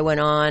 And I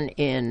went on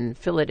in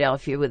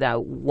Philadelphia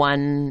without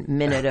 1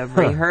 minute of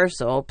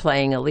rehearsal,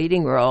 playing a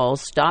leading role,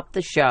 stopped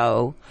the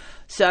show.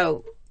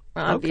 So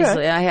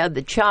obviously I had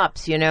the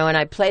chops, and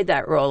I played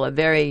that role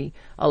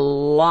a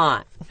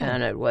lot,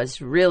 and it was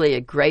really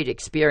a great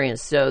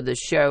experience. So the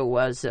show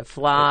was a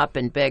flop,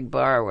 and Beg,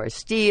 Borrow, or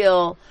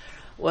Steal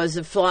was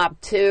a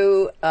flop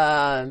too.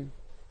 And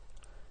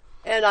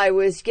I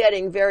was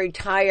getting very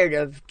tired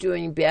of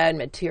doing bad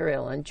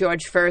material. And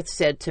George Firth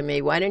said to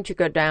me, why don't you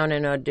go down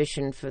and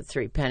audition for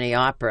Three Penny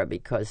Opera,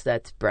 because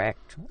that's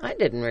Brecht. I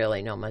didn't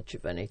really know much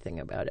of anything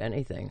about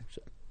anything.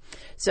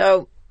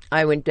 So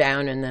I went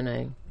down, and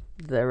then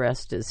the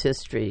rest is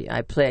history.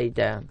 I played,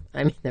 the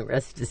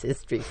rest is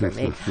history for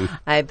me.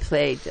 I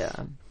played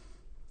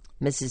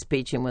Mrs.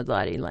 Beecham with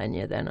Lottie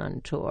Lenya then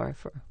on tour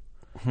for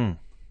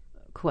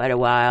quite a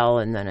while,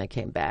 and then I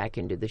came back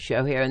and did the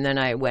show here. And then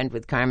I went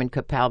with Carmen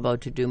Capalbo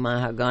to do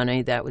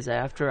Mahagani. That was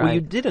after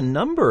you did a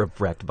number of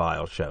Brecht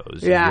Weil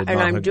shows. Yeah, and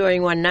I'm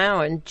doing one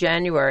now in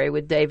January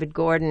with David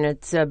Gordon.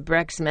 It's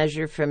Brecht's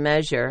Measure for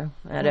Measure,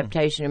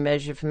 adaptation of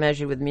Measure for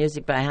Measure with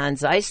music by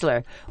Hans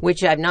Eisler,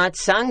 which I've not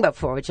sung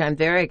before, which I'm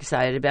very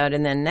excited about.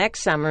 And then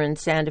next summer in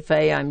Santa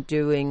Fe, I'm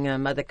doing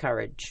Mother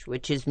Courage,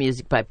 which is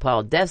music by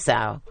Paul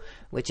Dessau,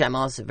 which I'm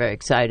also very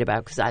excited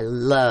about because I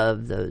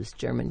love those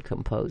German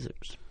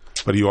composers.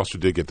 But you also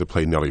did get to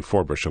play Nellie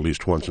Forbush at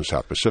least once in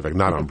South Pacific,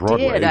 not on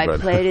Broadway. I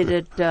played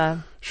it at...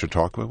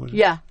 Chautauqua, was it?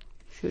 Yeah,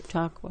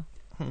 Chautauqua.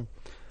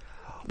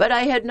 But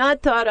I had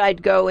not thought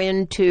I'd go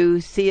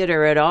into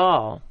theater at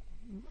all.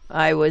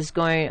 I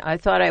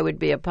thought I would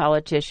be a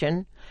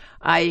politician.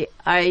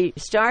 I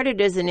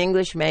started as an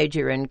English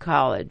major in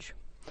college,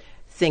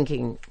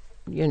 thinking,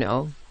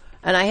 and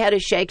I had a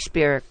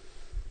Shakespeare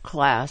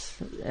class,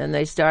 and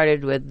they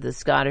started with the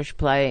Scottish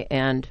play,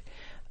 and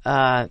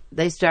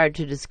they started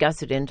to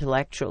discuss it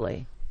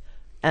intellectually.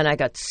 And I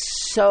got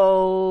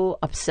so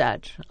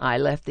upset, I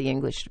left the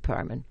English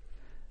department.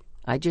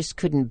 I just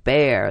couldn't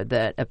bear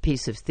that a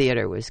piece of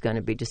theater was going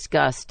to be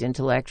discussed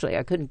intellectually.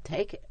 I couldn't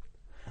take it.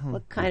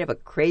 What kind of a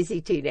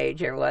crazy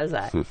teenager was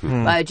I?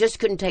 I just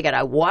couldn't take it.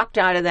 I walked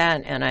out of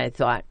that, and I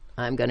thought,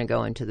 I'm going to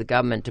go into the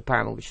government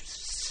department, which was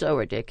so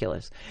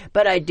ridiculous.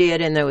 But I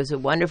did, and there was a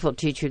wonderful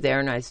teacher there,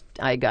 and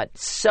I got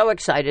so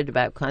excited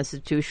about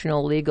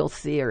constitutional legal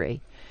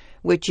theory,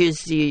 which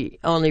is the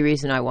only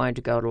reason I wanted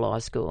to go to law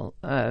school.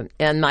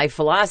 And my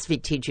philosophy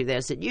teacher there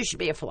said, you should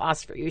be a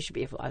philosopher, you should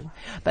be a philosopher.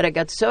 But I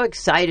got so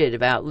excited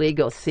about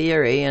legal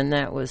theory, and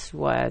that was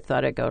why I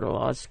thought I'd go to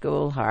law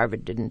school.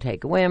 Harvard didn't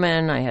take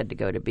women. I had to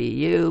go to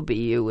BU.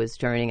 BU was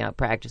turning out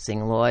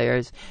practicing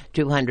lawyers,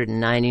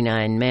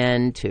 299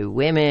 men, 2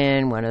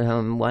 women, one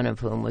of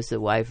whom was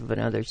the wife of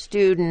another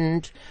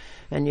student.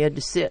 And you had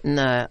to sit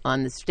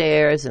on the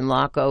stairs and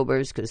lock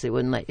overs because they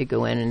wouldn't let you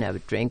go in and have a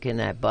drink in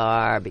that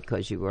bar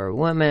because you were a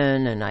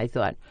woman. And I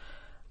thought,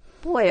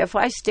 boy, if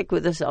I stick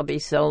with this, I'll be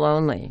so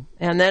lonely.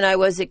 And then I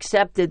was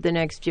accepted the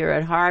next year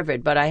at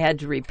Harvard, but I had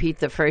to repeat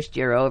the first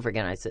year over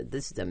again. I said,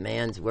 this is a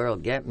man's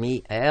world. Get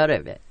me out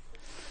of it.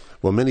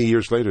 Well, many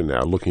years later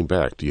now, looking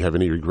back, do you have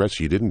any regrets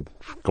you didn't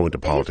go into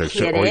politics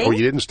or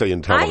you didn't stay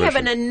in television? I have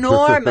an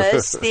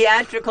enormous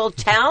theatrical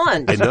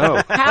talent. I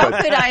know. How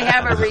could I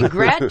have a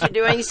regret to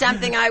doing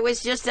something I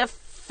was just a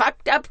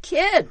fucked up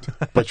kid?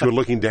 But you were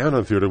looking down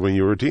on theater when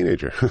you were a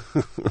teenager.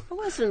 I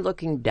wasn't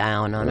looking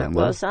down on it,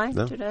 was I?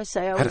 No. Did I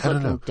say I was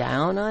looking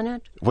down on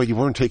it? Well, you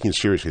weren't taking it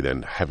seriously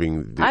then,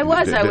 having... I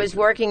was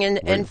working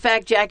in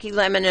fact, Jackie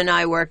Lemmon and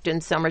I worked in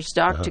summer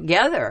stock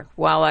together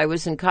while I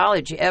was in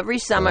college. Every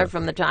summer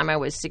from the time I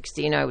was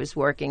 16, I was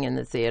working in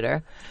the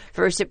theater.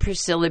 First at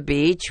Priscilla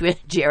Beach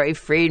with Jerry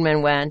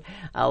Friedman, when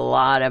a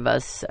lot of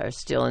us are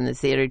still in the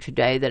theater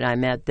today that I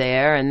met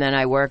there. And then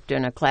I worked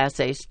in a Class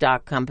A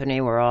stock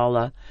company where all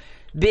the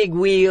big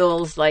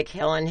wheels like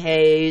Helen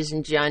Hayes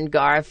and John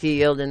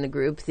Garfield in the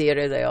group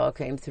theater, they all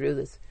came through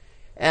this.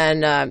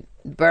 And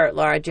Bert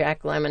Lahr,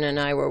 Jack Lemmon, and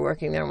I were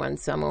working there one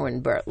summer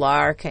when Bert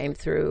Lahr came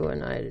through,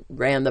 and I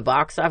ran the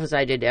box office.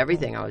 I did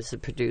everything. I was the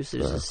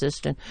producer's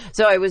assistant.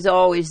 So I was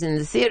always in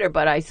the theater,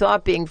 but I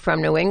thought being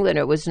from New England,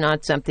 it was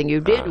not something you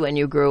did when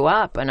you grew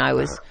up. And I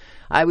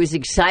was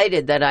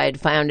excited that I had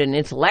found an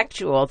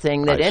intellectual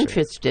thing that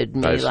interested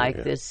me,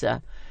 this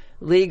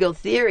legal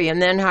theory. And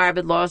then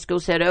Harvard Law School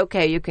said,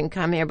 okay, you can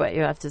come here, but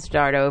you have to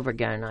start over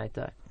again. I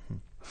thought,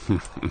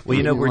 well,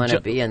 you know, we're want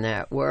to be in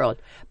that world.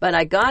 But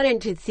I got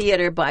into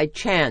theater by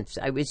chance.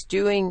 I was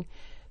doing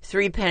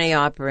Threepenny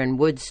Opera in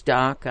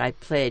Woodstock. I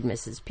played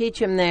Mrs.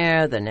 Peachum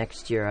there. The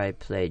next year I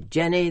played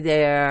Jenny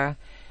there.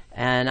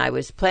 And I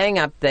was playing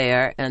up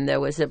there, and there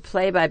was a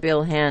play by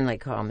Bill Hanley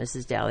called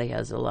Mrs. Daly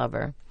Has a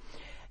Lover.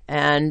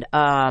 And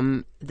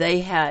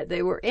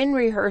they were in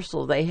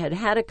rehearsal. They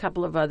had a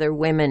couple of other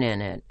women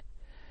in it.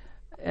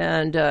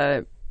 And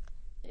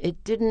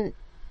it didn't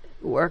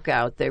work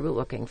out. They were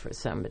looking for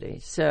somebody.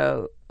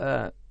 So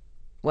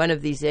one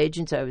of these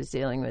agents I was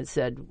dealing with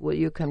said, will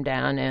you come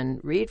down and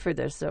read for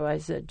this? So I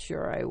said,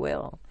 sure, I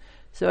will.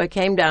 So I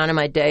came down on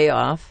my day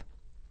off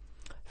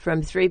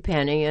from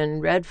Threepenny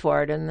and read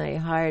for it, and they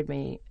hired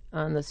me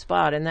on the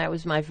spot, and that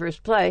was my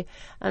first play.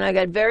 And I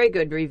got very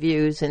good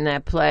reviews in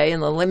that play,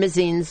 and the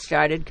limousines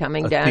started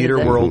coming down.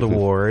 Theater World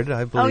Award,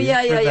 I believe. Oh,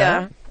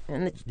 yeah. That.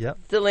 And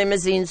the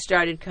limousines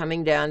started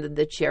coming down to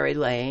the Cherry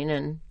Lane,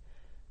 and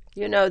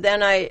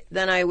then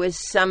I was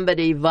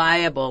somebody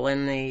viable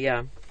in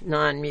the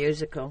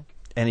non-musical.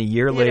 And a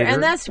year theater. later,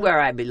 and that's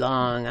where I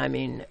belong. I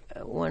mean,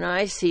 when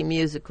I see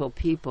musical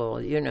people,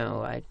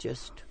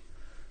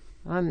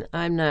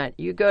 I'm not.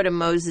 You go to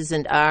Moses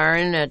and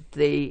Aaron at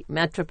the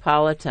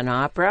Metropolitan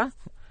Opera,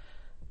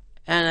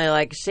 and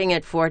I sing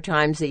it 4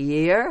 times a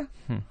year.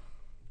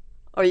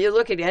 Or you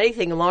look at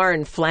anything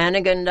Lauren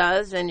Flanagan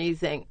does, and you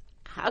think,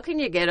 how can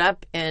you get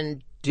up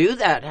and do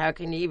that? How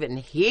can you even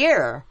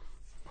hear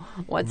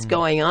what's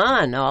going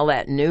on? All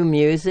that new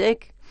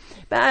music.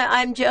 But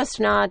I'm just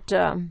not.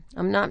 I'm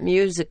not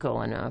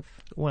musical enough.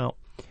 Well,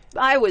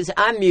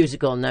 I'm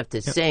musical enough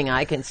to sing.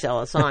 I can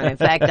sell a song. In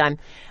fact,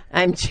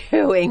 I'm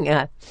doing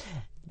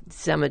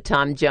some of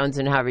Tom Jones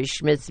and Harvey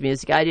Schmidt's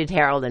music. I did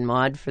Harold and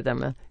Maude for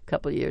them a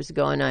couple of years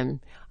ago, and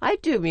I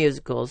do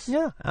musicals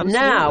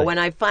now when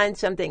I find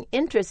something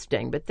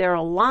interesting. But there are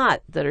a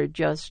lot that are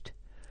just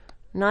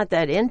not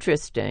that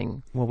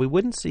interesting. Well, we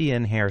wouldn't see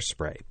in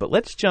Hairspray, but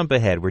let's jump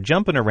ahead. We're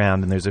jumping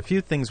around, and there's a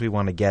few things we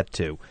want to get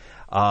to.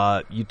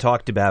 You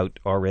talked about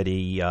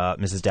already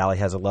Mrs. Dally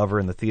Has a Lover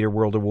in the Theater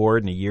World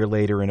Award, and a year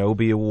later an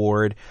Obie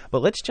Award.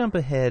 But let's jump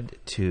ahead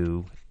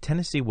to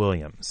Tennessee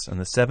Williams and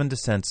the Seven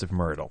Descents of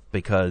Myrtle,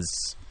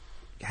 because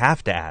you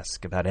have to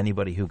ask about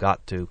anybody who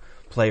got to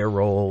play a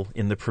role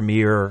in the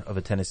premiere of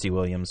a Tennessee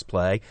Williams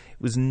play. It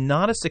was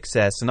not a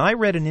success, and I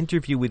read an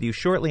interview with you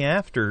shortly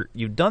after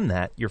you'd done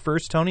that, your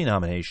first Tony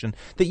nomination,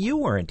 that you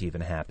weren't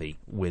even happy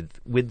with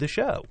the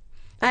show.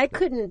 I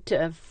couldn't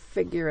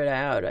figure it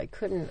out. I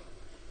couldn't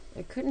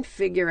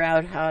figure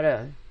out how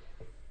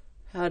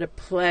to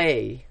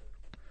play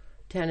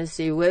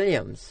Tennessee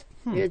Williams.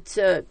 It's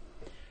a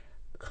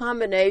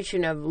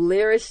combination of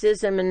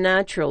lyricism and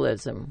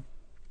naturalism.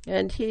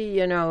 And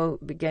he,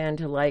 began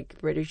to like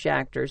British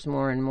actors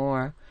more and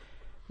more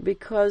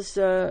because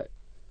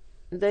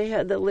they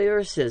had the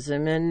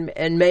lyricism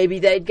and maybe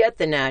they'd get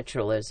the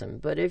naturalism.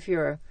 But if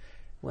you're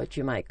what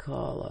you might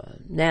call a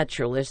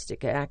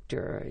naturalistic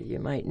actor, you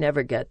might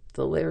never get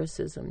the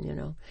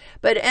lyricism,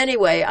 But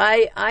anyway,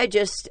 I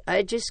just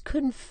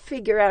couldn't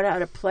figure out how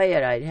to play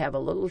it. I'd have a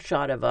little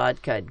shot of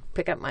vodka, I'd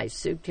pick up my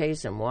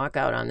suitcase and walk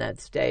out on that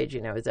stage,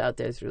 and I was out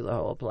there through the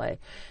whole play.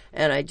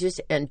 And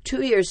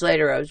 2 years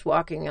later, I was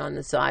walking on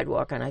the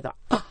sidewalk, and I thought,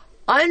 oh,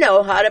 I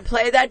know how to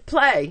play that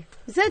play.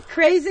 Is that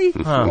crazy?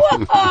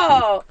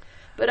 Whoa!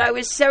 But I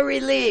was so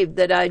relieved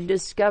that I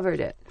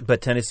discovered it.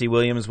 But Tennessee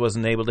Williams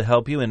wasn't able to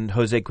help you, and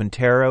Jose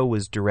Quintero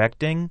was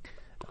directing.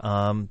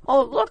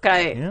 Look,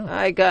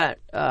 I got...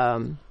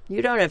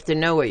 you don't have to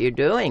know what you're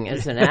doing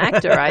as an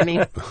actor. I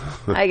mean,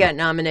 I got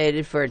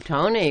nominated for a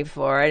Tony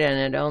for it,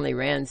 and it only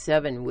ran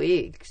 7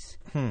 weeks.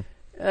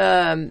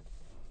 You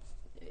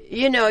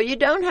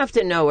don't have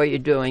to know what you're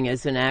doing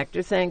as an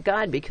actor, thank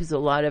God, because a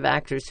lot of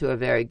actors who are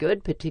very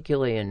good,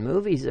 particularly in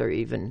movies, are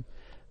even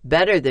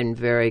better than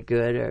very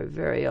good, are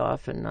very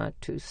often not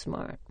too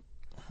smart.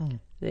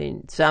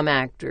 Some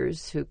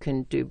actors who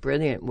can do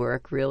brilliant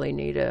work really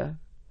need a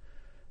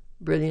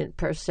brilliant,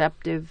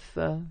 perceptive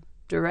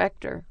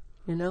director,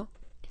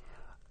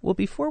 Well,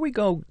 before we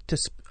go to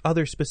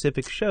other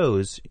specific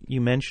shows,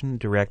 you mentioned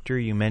director,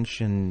 you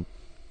mentioned,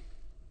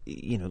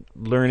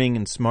 learning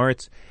and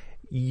smarts.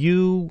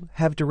 You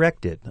have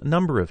directed a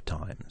number of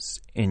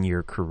times in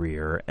your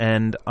career,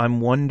 and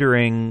I'm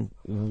wondering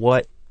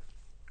what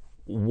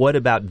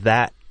about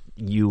that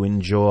you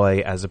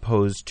enjoy as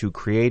opposed to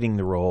creating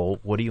the role.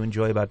 What do you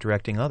enjoy about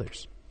directing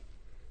others?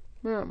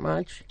 Not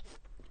much.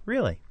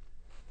 Really?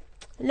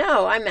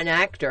 No, I'm an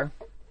actor.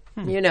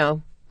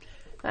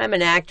 I'm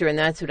an actor, and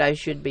that's what I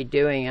should be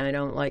doing. I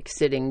don't like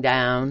sitting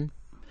down.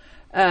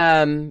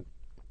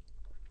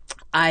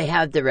 I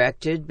have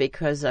directed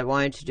because I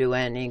wanted to do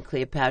Antony and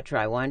Cleopatra.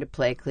 I wanted to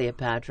play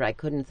Cleopatra. I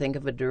couldn't think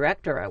of a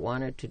director I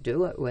wanted to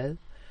do it with.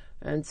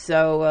 And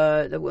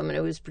so the woman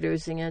who was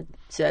producing it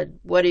said,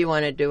 what do you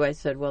want to do? I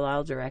said, well,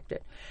 I'll direct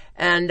it.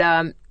 And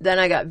then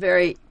I got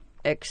very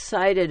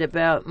excited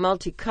about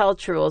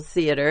multicultural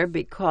theater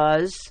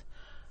because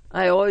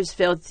I always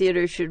felt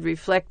theater should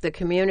reflect the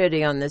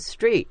community on the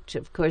street.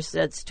 Of course,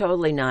 that's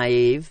totally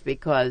naive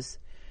because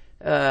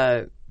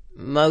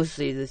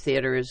mostly the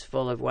theater is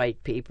full of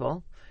white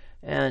people,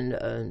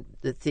 and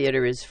the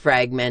theater is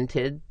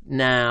fragmented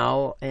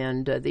now,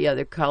 and the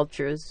other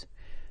cultures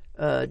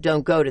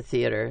don't go to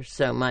theater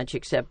so much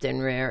except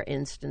in rare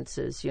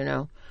instances,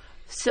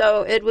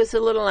 So it was a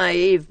little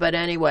naive, but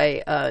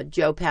anyway,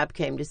 Joe Papp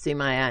came to see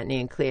my Antony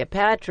and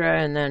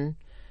Cleopatra, and then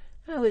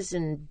I was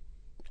in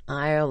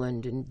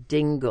Ireland in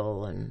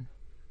Dingle and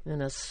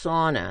in a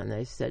sauna, and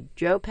they said,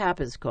 Joe Papp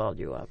has called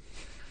you up.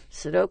 I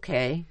said,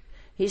 okay.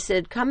 He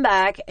said, come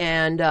back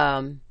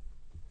and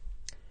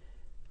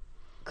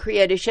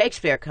create a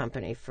Shakespeare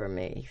company for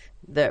me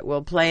that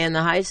will play in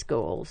the high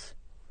schools.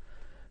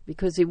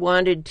 Because he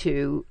wanted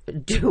to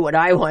do what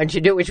I wanted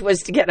to do, which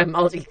was to get a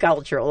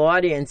multicultural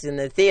audience in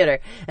the theater.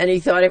 And he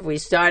thought if we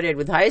started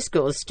with high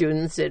school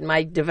students, it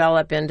might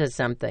develop into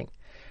something.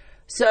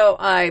 So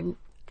I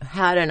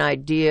had an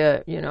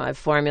idea, I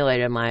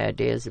formulated my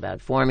ideas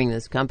about forming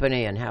this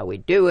company and how we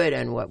do it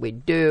and what we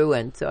do.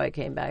 And so I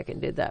came back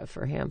and did that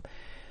for him.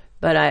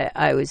 But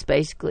I was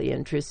basically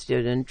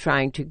interested in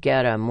trying to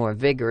get a more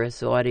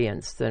vigorous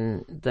audience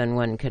than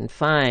one can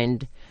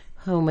find.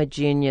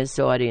 Homogeneous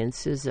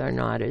audiences are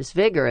not as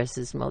vigorous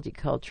as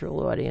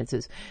multicultural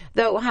audiences.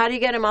 Though, how do you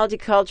get a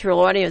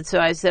multicultural audience? So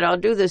I said, I'll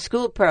do the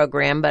school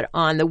program, but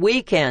on the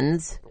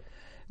weekends,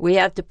 we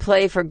have to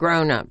play for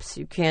grown-ups.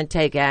 You can't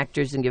take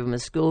actors and give them a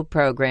school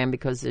program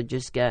because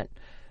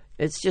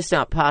it's just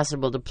not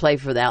possible to play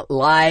for that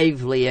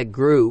lively a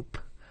group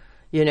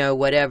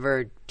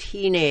whatever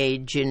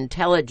teenage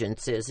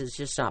intelligence is. It's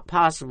just not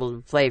possible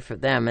to play for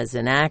them as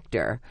an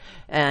actor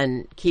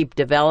and keep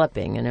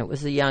developing. And it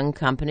was a young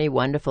company,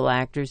 wonderful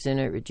actors in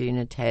it,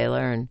 Regina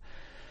Taylor and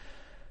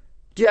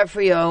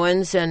Jeffrey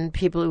Owens, and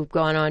people who've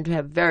gone on to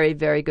have very,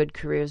 very good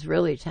careers,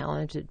 really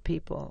talented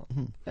people.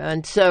 Mm-hmm.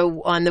 And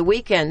so on the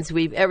weekends,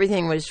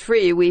 everything was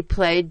free. We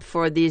played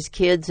for these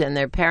kids and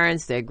their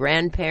parents, their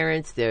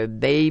grandparents, the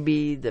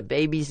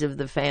babies of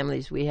the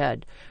families. We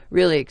had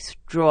really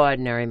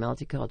extraordinary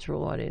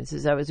multicultural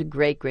audiences. That was a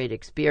great, great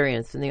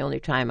experience, and the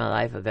only time in my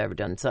life I've ever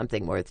done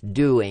something worth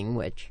doing,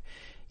 which,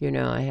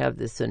 I have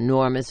this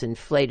enormous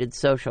inflated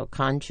social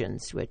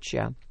conscience, which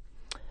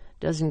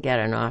doesn't get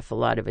an awful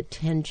lot of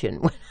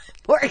attention when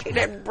I'm working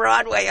at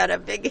Broadway on a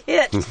big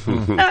hit.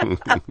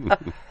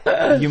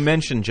 You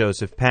mentioned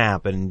Joseph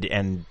Papp,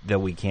 and though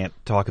we can't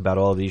talk about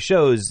all of these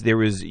shows,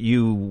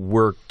 you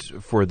worked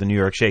for the New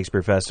York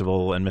Shakespeare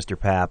Festival and Mr.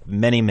 Papp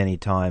many, many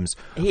times.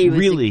 He was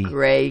a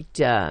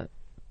great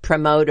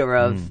promoter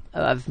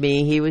of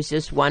me. He was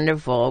just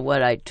wonderful.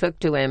 What I took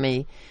to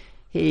him,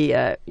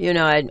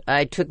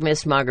 I took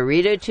Miss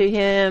Margarita to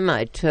him.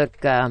 I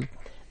took the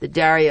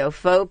Dario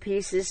Fo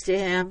pieces to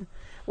him.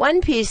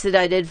 One piece that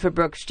I did for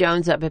Brooks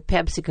Jones up at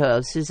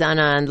PepsiCo,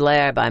 Susanna and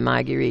Lair by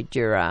Marguerite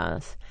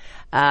Duras.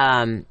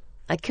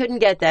 I couldn't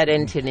get that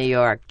into New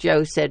York.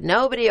 Joe said,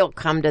 nobody will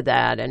come to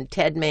that. And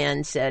Ted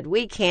Mann said,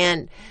 we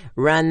can't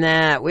run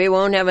that. We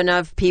won't have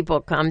enough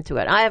people come to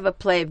it. I have a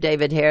play of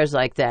David Hare's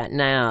like that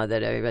now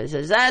that everybody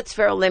says, that's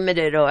for a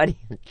limited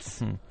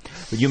audience.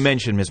 You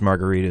mentioned Miss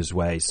Margarita's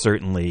Way,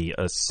 certainly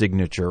a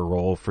signature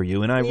role for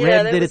you. And I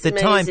read that at the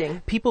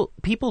time,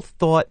 people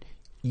thought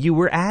you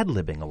were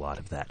ad-libbing a lot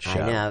of that show.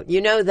 I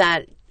know.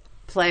 That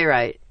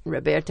playwright,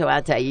 Roberto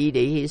Ataide,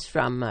 he's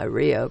from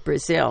Rio,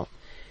 Brazil.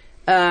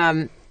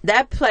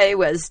 That play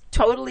was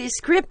totally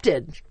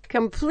scripted,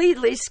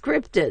 completely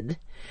scripted.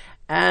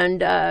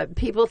 And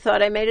people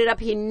thought I made it up.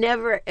 He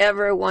never,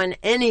 ever won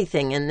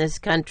anything in this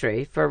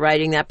country for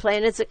writing that play.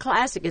 And it's a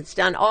classic. It's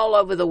done all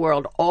over the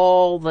world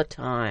all the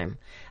time.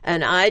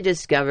 And I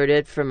discovered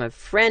it from a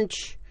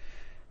French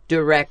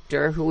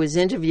director who was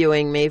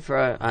interviewing me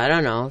for,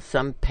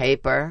 some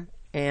paper.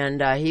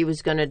 And he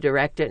was going to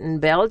direct it in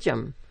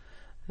Belgium,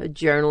 a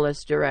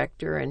journalist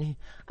director. And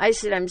I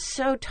said, I'm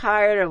so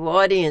tired of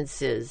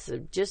audiences,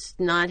 of just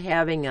not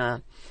having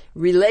a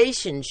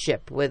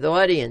relationship with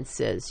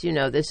audiences.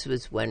 This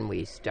was when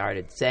we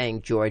started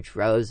saying, George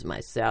Rose,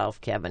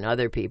 myself, Kevin,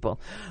 other people,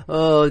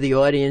 the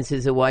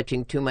audiences are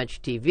watching too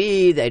much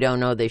TV. They don't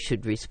know they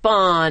should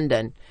respond.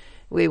 And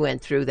we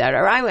went through that.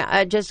 Or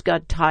I just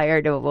got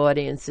tired of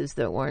audiences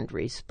that weren't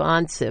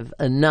responsive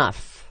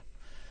enough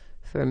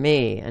for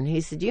me. And he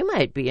said, you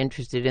might be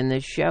interested in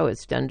this show.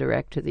 It's done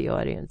direct to the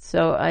audience.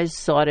 So I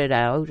sought it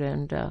out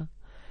and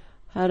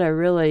had a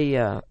really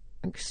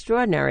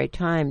extraordinary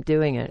time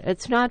doing it.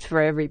 It's not for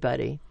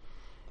everybody,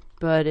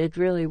 but it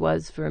really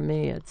was for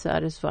me. It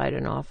satisfied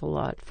an awful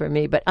lot for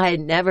me. But I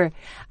never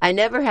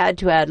had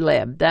to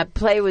ad-lib. That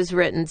play was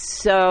written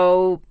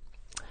so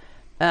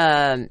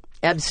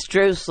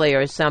abstrusely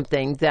or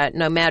something that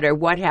no matter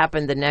what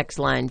happened, the next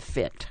line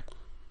fit.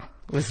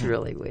 It was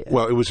really weird.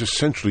 Well, it was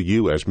essentially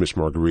you as Miss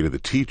Margarita, the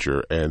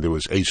teacher, and there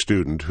was a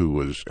student who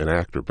was an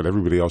actor, but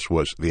everybody else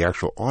was the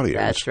actual audience.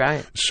 That's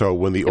right. So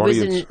when the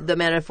audience... the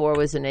metaphor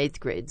was an 8th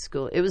grade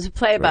school. It was a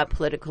play about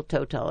political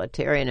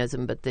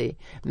totalitarianism, but the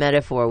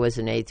metaphor was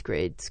an 8th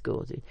grade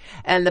school.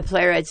 And the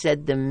playwright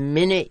said, the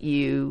minute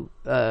you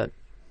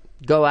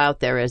go out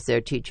there as their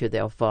teacher,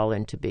 they'll fall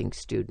into being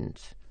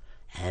students.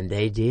 And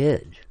they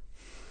did.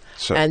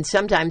 And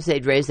sometimes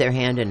they'd raise their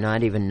hand and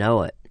not even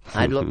know it.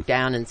 I'd look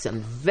down and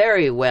some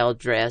very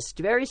well-dressed,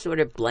 very sort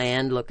of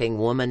bland-looking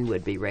woman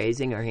would be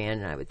raising her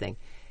hand, and I would think,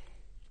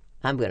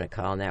 I'm going to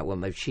call on that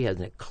woman. She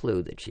hasn't a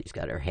clue that she's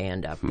got her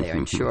hand up there.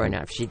 And sure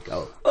enough, she'd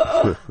go,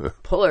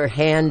 pull her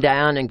hand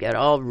down and get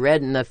all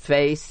red in the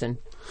face. And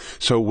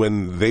so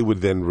when they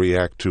would then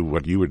react to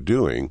what you were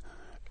doing,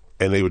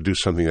 and they would do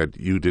something that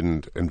you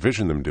didn't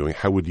envision them doing,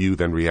 how would you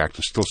then react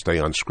and still stay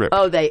on script?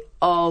 Oh, they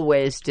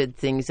always did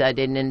things I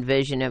didn't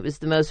envision. It was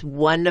the most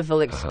wonderful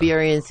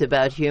experience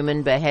about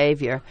human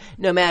behavior.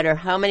 No matter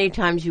how many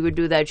times you would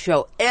do that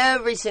show,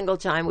 every single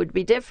time would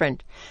be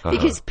different.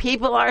 Because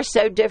people are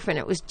so different.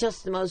 It was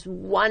just the most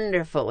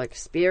wonderful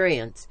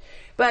experience.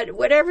 But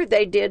whatever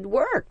they did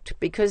worked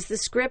because the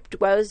script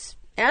was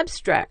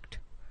abstract.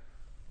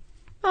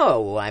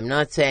 Oh, I'm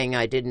not saying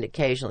I didn't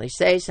occasionally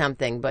say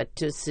something, but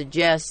to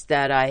suggest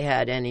that I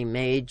had any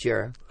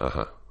major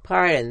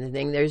part in the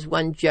thing. There's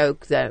one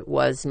joke that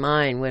was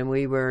mine when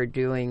we were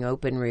doing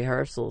open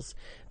rehearsals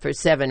for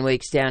 7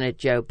 weeks down at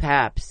Joe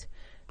Papp's.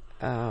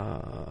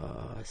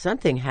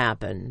 Something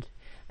happened,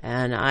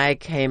 and I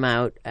came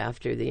out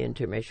after the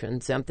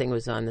intermission. Something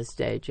was on the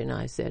stage, and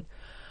I said,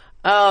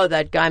 oh,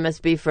 that guy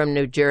must be from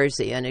New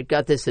Jersey, and it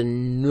got this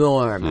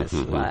enormous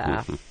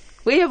laugh.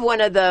 We have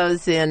one of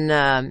those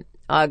in...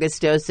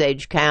 August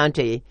Osage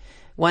County,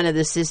 one of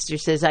the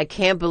sisters says, "I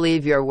can't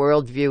believe your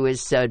worldview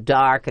is so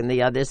dark," and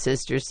the other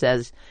sister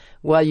says,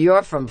 "Well,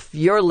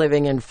 you're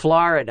living in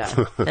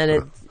Florida,"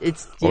 and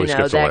it's Always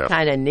gets a that laugh.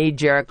 kind of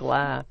knee-jerk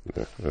laugh.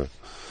 Yeah.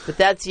 But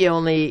that's the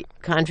only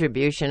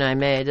contribution I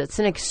made. It's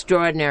an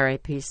extraordinary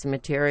piece of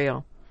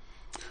material.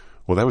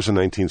 Well, that was in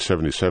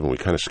 1977. We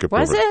kind of skipped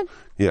Was over. it?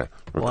 Yeah,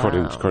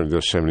 according Wow.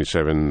 to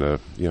 77,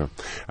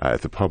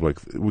 at the public,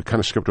 we kind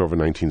of skipped over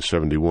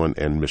 1971.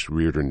 And Miss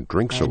Reardon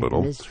drinks a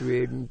little. Miss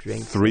Reardon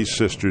drinks. Three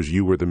sisters.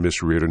 You were the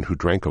Miss Reardon who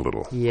drank a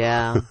little.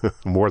 Yeah,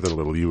 More than a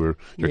little. Your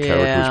character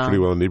Yeah. was pretty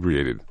well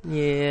inebriated.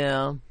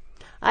 yeah.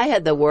 I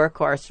had the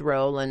workhorse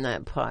role in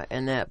that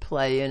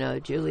play.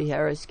 Julie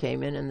Harris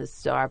came in the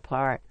star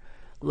part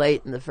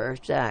late in the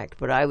first act,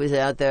 but I was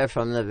out there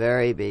from the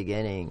very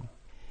beginning,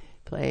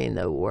 playing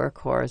the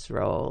workhorse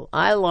role.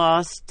 I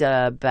lost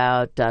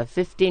about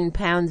 15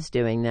 pounds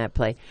doing that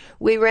play.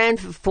 We ran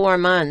for 4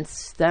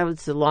 months. That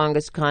was the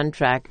longest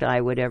contract I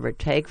would ever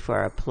take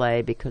for a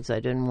play because I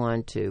didn't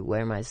want to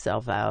wear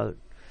myself out.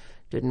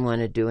 Didn't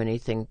want to do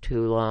anything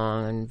too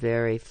long and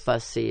very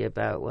fussy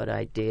about what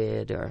I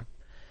did or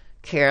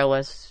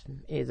careless.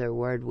 Either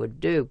word would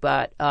do.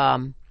 But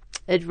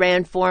it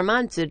ran 4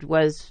 months. It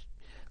was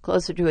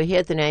closer to a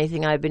hit than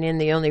anything I've been in.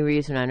 The only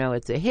reason I know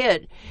it's a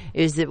hit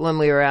is that when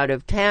we were out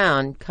of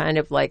town, kind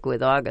of like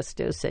with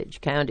August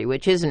Osage County,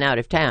 which isn't out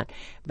of town,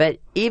 but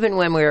even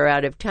when we were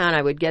out of town,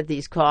 I would get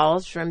these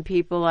calls from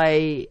people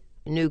I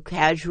knew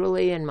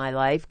casually in my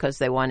life because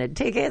they wanted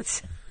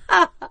tickets.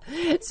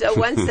 So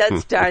once that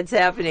starts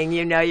happening,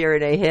 you're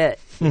in a hit.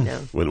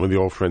 When the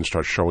old friends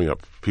start showing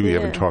up, people you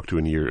haven't talked to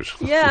in years.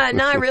 Yeah,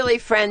 not really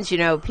friends,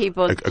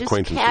 people, just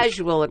Acquaintances.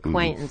 casual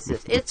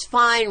acquaintances. It's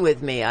fine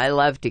with me. I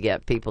love to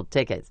get people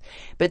tickets.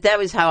 But that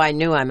was how I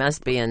knew I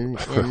must be in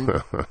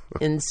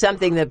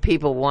something that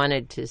people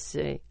wanted to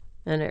see.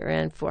 And it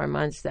ran 4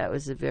 months. That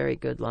was a very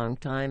good long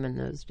time in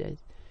those days.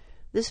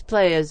 This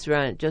play has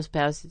run just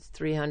past its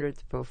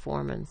 300th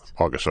performance.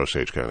 August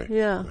Osage County.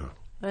 Yeah.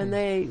 And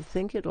they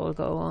think it'll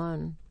go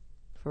on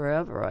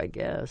forever, I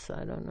guess.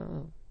 I don't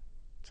know.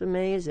 It's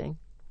amazing.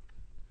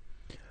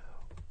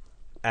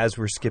 As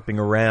we're skipping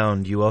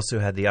around, you also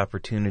had the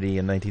opportunity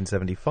in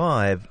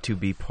 1975 to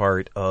be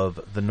part of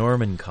the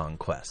Norman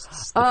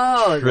Conquests, the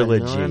the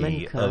trilogy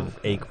Norman of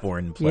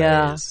Acheborn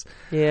Yeah. plays.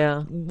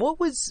 Yeah. What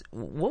was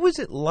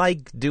it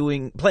like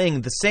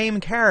playing the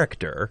same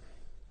character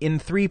in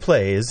 3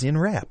 plays in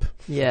rep?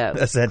 Yeah, it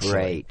was Essentially.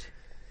 great.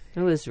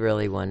 It was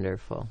really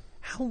wonderful.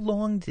 How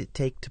long did it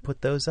take to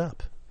put those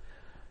up?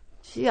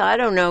 Gee, I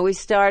don't know. We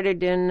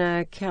started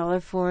in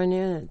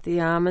California at the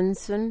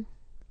Amundsen,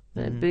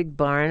 the big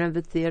barn of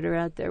a theater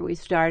out there. We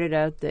started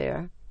out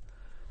there,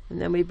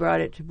 and then we brought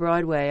it to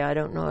Broadway. I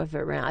don't know if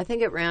it ran. I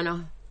think it ran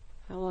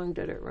how long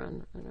did it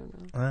run? I don't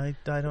know. I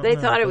don't know. They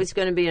thought it was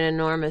going to be an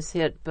enormous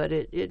hit, but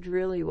it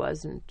really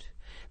wasn't.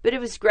 But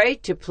it was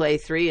great to play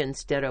 3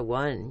 instead of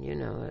 1.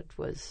 It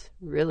was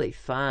really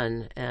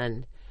fun,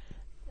 and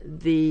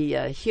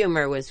the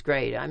humor was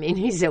great. I mean,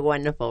 he's a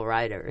wonderful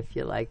writer. If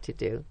you like to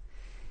do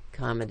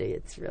comedy,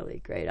 it's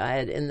really great.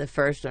 In the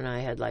first one, I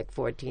had like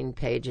 14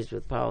 pages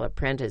with Paula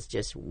Prentice,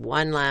 just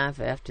one laugh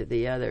after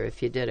the other.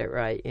 If you did it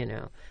right,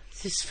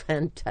 it's just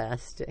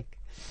fantastic.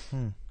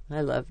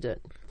 I loved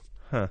it.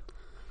 Huh.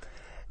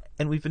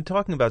 And we've been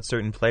talking about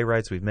certain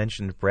playwrights. We've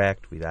mentioned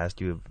Brecht. We've asked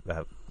you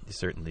about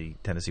certainly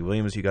Tennessee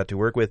Williams you got to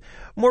work with.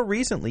 More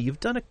recently,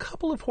 you've done a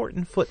couple of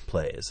Horton Foote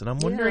plays, and I'm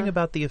wondering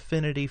about the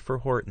affinity for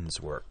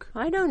Horton's work.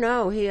 I don't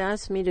know. He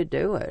asked me to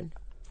do it.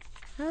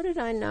 How did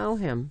I know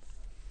him?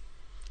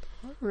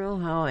 I don't know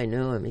how I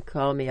knew him. He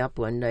called me up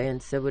one day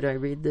and said, "Would I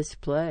read this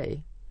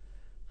play?"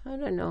 How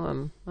did I know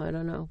him? I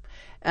don't know.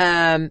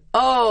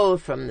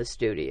 From the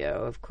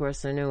studio. Of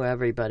course, I knew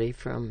everybody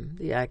from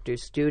the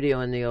Actors Studio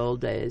in the old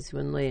days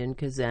when Lee and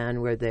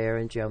Kazan were there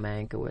and Joe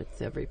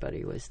Mankiewicz.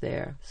 Everybody was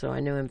there. So I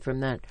knew him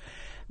from that.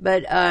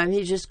 But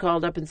he just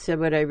called up and said,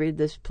 "Would I read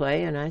this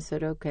play?" And I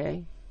said,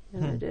 "Okay."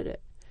 And I did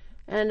it.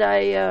 And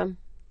I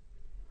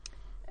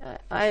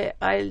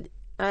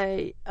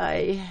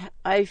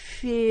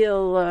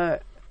feel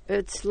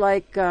it's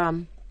like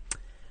I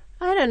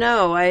don't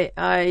know.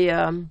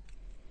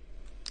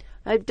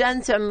 I've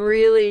done some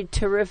really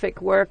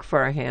terrific work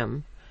for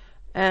him,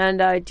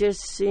 and I just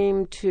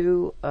seem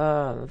to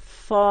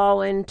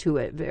fall into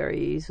it very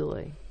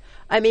easily.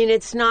 I mean,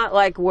 it's not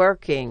like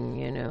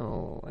working, in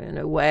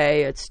a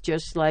way. It's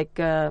just like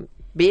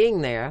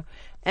being there.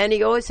 And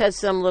he always has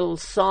some little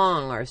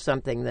song or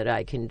something that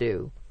I can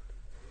do.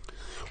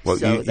 Well,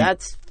 So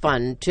that's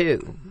fun,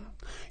 too.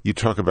 You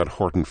talk about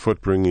Horton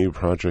Foote bringing you a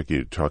project.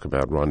 You talk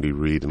about Rondi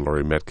Reed and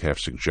Laurie Metcalf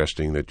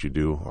suggesting that you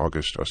do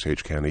August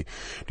Osage County.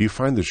 Do you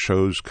find the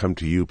shows come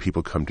to you,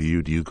 people come to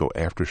you? Do you go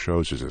after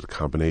shows? Is it a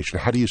combination?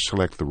 How do you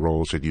select the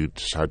roles that you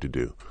decide to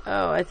do?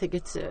 Oh, I think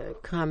it's a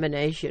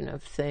combination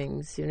of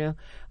things,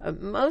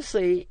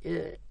 Mostly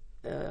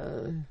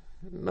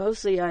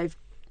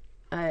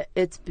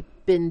it's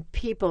been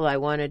people I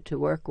wanted to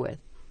work with.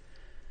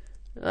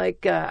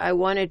 Like, I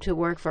wanted to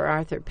work for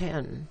Arthur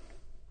Penn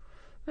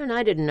And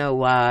I didn't know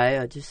why.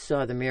 I just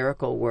saw The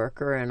Miracle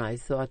Worker, and I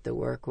thought the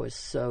work was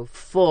so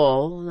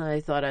full, and I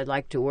thought I'd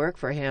like to work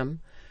for him.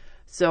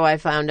 So I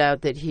found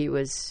out that he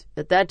was,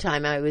 at that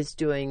time I was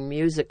doing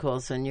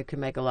musicals, and you can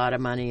make a lot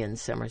of money in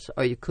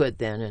or you could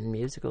then in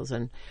musicals.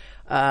 And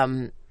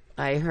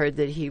I heard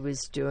that he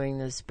was doing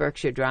this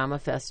Berkshire Drama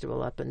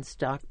Festival up in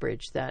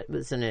Stockbridge. That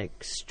was an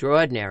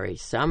extraordinary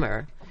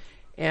summer.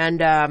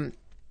 And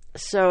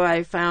so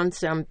I found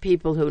some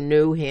people who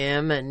knew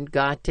him and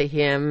got to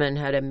him and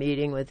had a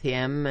meeting with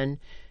him, and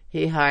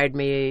he hired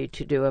me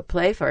to do a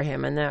play for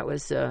him, and that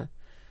was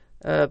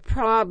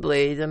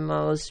probably the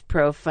most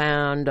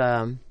profound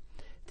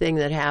thing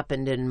that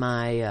happened in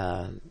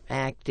my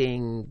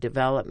acting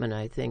development,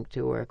 I think,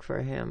 to work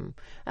for him.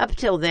 Up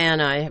till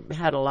then, I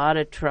had a lot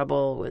of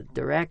trouble with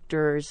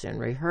directors and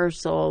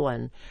rehearsal,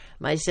 and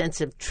my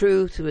sense of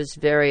truth was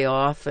very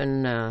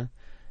often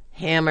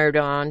hammered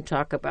on.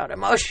 Talk about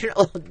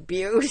emotional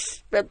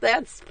abuse, but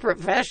that's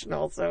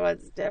professional, so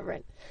it's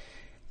different.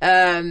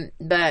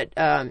 But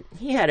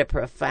he had a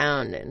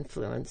profound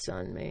influence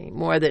on me,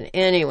 more than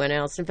anyone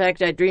else. In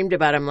fact, I dreamed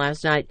about him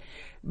last night.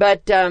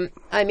 But,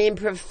 I mean,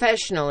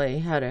 professionally,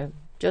 had a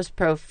just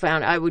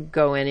profound... I would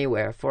go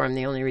anywhere for him.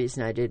 The only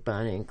reason I did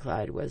Bonnie and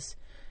Clyde was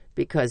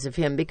because of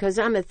him, because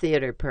I'm a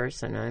theater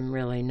person. I'm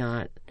really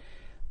not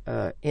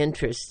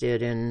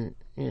interested in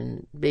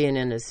being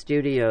in a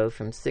studio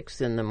from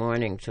 6 in the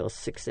morning till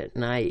 6 at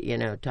night,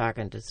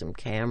 talking to some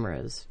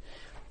cameras.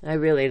 I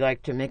really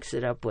like to mix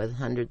it up with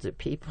hundreds of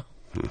people.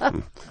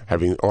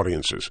 Having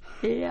audiences.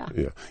 Yeah.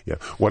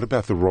 What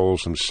about the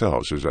roles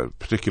themselves? Is there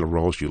particular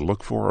roles you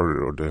look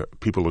for, or do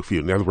people look for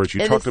you? In other words,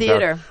 you talked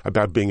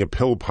about being a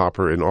pill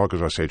popper in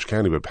August Osage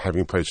County, but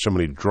having played so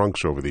many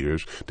drunks over the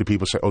years, do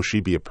people say, oh,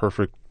 she'd be a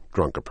perfect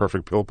drunk, a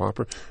perfect pill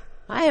popper?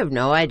 I have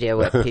no idea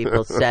what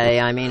people say.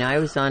 I mean, I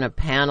was on a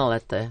panel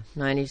at the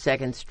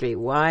 92nd Street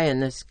Y,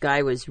 and this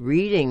guy was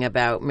reading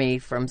about me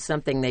from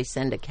something they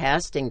send to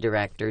casting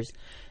directors,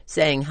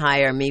 saying,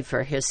 hire me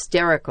for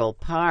hysterical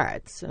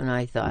parts. And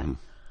I thought,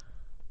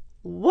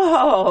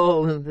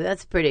 whoa,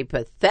 that's pretty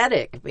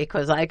pathetic,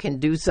 because I can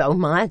do so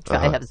much.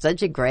 I have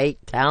such a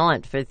great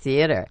talent for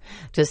theater.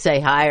 To say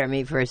hire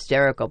me for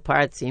hysterical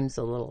parts seems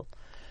a little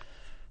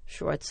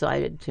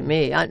short-sighted to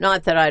me.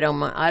 Not that I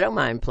don't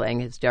mind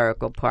playing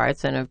hysterical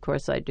parts, and of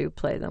course I do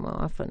play them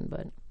often,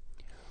 but...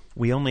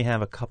 We only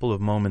have a couple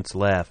of moments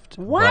left.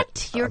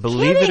 What? You're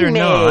believe kidding it or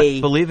me.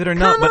 Not, believe it or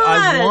not, Come but on.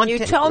 I want You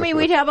to... told me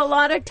we'd have a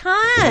lot of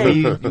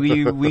time.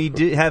 we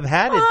did have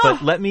had it,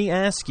 but let me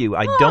ask you.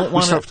 I don't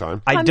want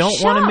to. I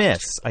don't want to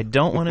miss. I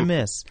don't want to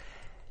miss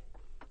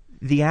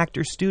the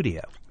Actor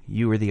Studio.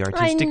 You were the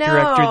artistic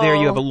director there.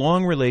 You have a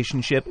long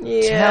relationship.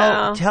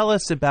 Yeah. Tell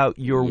us about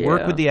your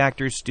work with the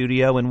Actors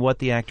Studio and what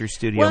the Actors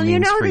Studio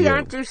means for you. The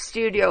Actors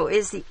Studio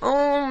is the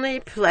only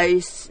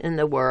place in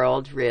the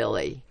world,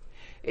 really.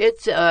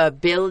 It's a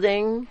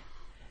building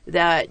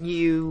that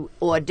you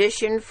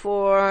audition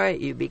for.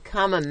 You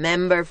become a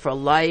member for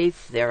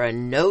life. There are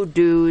no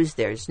dues.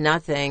 There's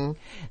nothing.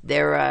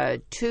 There are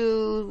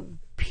 2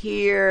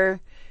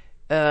 peer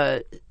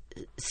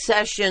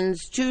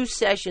sessions, 2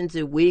 sessions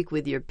a week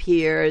with your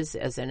peers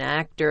as an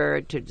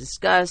actor to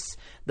discuss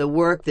the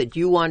work that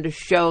you want to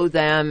show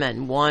them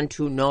and want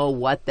to know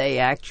what they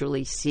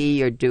actually see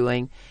you're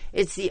doing.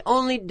 It's the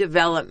only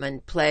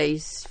development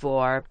place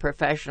for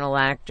professional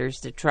actors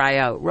to try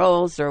out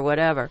roles or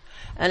whatever.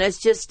 And it's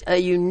just a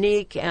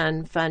unique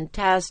and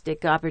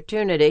fantastic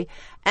opportunity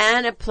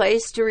and a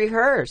place to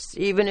rehearse,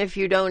 even if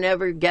you don't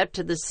ever get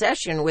to the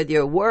session with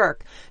your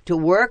work, to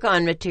work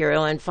on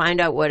material and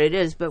find out what it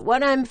is. But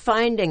what I'm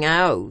finding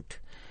out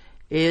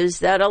is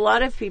that a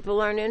lot of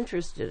people aren't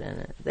interested in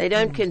it. They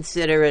don't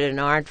consider it an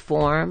art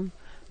form,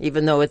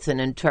 even though it's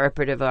an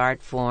interpretive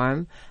art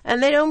form,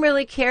 and they don't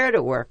really care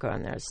to work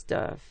on their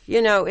stuff.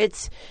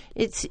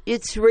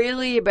 It's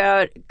really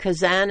about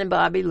Kazan and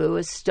Bobby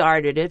Lewis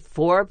started it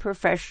for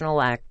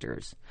professional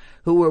actors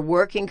who were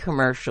working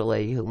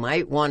commercially, who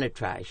might want to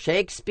try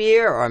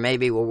Shakespeare, or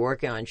maybe were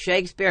working on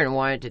Shakespeare and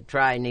wanted to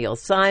try Neil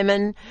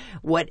Simon.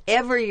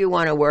 Whatever you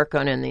want to work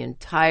on in the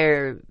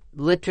entire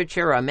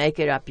literature or make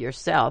it up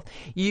yourself,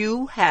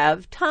 you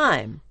have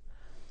time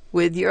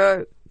with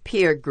your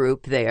peer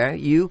group there.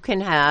 You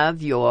can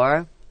have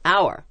your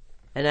hour,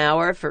 an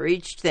hour for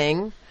each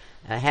thing,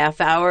 a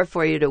half hour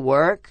for you to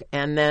work,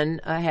 and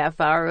then a half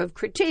hour of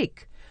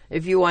critique.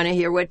 If you want to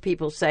hear what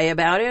people say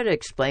about it,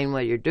 explain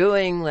what you're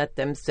doing, let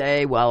them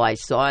say, well, I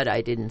saw it,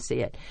 I didn't see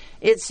it.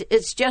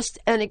 It's just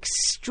an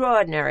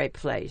extraordinary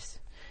place.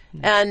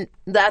 And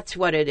that's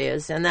what it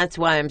is, and that's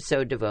why I'm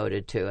so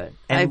devoted to it.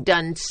 And I've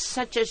done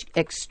such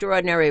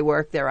extraordinary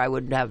work there, I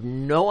would have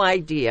no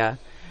idea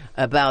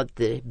about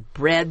the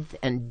breadth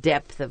and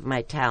depth of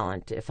my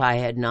talent if I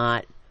had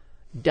not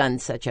done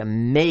such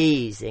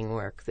amazing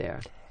work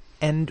there.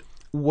 And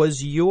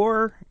was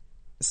your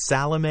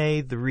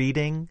Salome the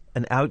Reading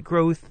an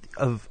outgrowth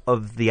of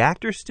the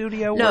Actor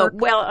Studio work? No,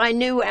 well, I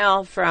knew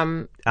Al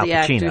from Al the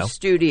Pacino. Actor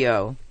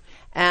Studio,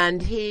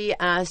 and he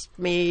asked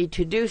me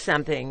to do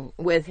something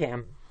with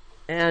him.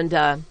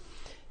 And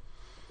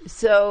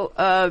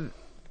so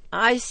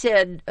I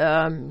said,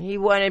 he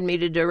wanted me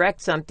to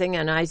direct something,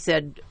 and I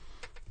said,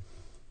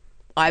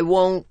 I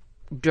won't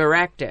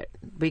direct it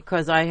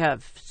because I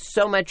have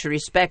so much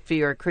respect for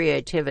your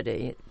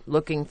creativity,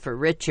 looking for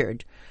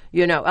Richard,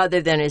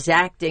 other than his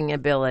acting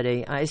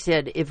ability. I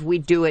said, if we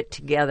do it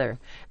together.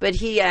 But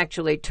he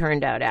actually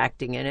turned out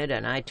acting in it,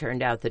 and I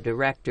turned out the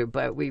director,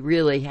 but we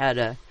really had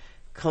a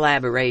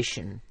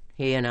collaboration,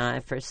 he and I,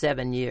 for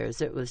 7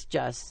 years. It was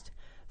just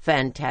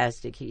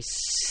fantastic. He's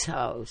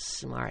so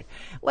smart.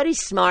 What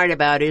he's smart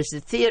about is the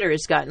theater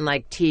has gotten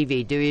like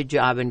TV, do your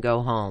job and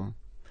go home.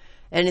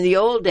 And in the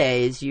old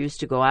days, you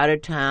used to go out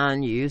of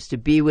town, you used to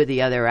be with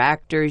the other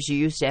actors, you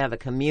used to have a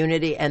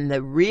community, and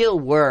the real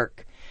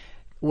work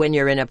when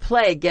you're in a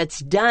play gets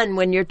done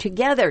when you're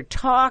together,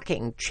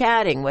 talking,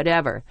 chatting,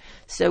 whatever.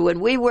 So when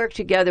we worked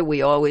together,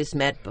 we always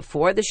met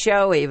before the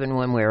show. Even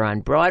when we were on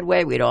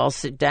Broadway, we'd all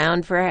sit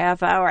down for a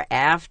half hour,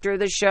 after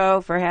the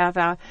show for a half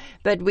hour.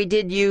 But we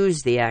did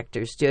use the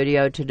Actors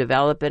Studio to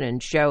develop it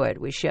and show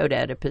it. We showed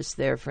Oedipus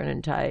there for an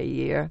entire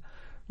year.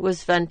 It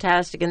was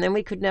fantastic. And then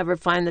we could never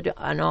find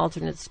an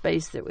alternate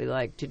space that we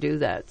liked to do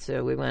that.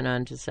 So we went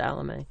on to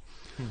Salome.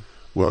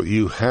 Well,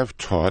 you have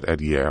taught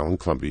at Yale and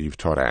Columbia. You've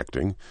taught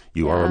acting.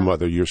 You are a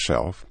mother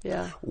yourself.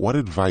 Yeah. What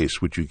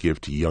advice would you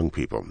give to young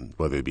people,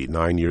 whether it be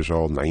 9 years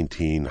old,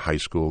 19, high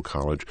school,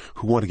 college,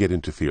 who want to get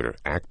into theater,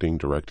 acting,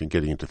 directing,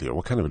 getting into theater?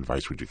 What kind of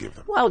advice would you give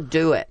them? Well,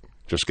 do it.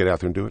 Just get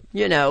out there and do it?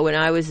 When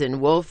I was in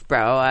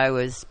Wolfboro, I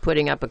was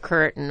putting up a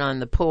curtain on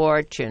the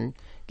porch and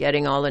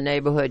getting all the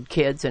neighborhood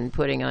kids and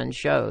putting on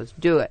shows.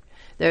 Do it.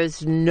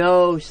 There's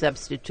no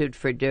substitute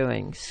for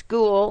doing.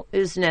 School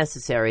is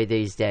necessary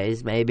these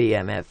days, maybe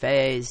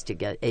MFAs to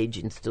get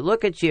agents to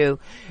look at you,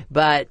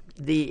 but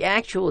the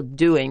actual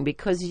doing,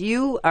 because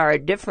you are a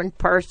different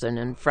person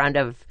in front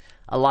of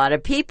a lot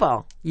of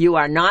people. You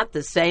are not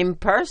the same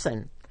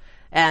person.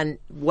 And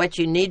what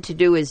you need to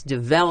do is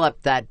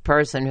develop that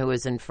person who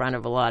is in front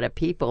of a lot of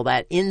people,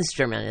 that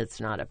instrument.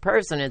 It's not a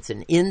person, it's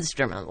an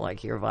instrument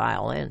like your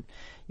violin.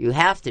 You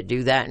have to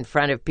do that in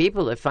front of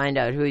people to find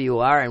out who you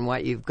are and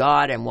what you've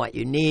got and what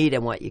you need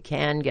and what you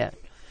can get.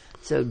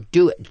 So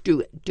do it, do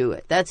it, do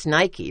it. That's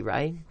Nike,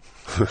 right?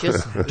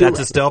 Just do That's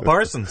it. Estelle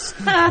Parsons.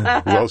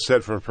 Well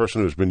said for a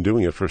person who's been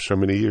doing it for so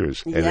many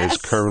years and is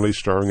currently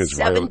starring as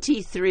Violet.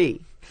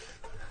 73.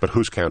 But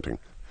who's counting?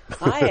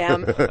 I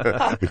am. Good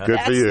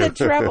That's for you. the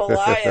trouble.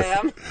 I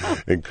am.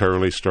 And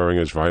currently starring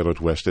as Violet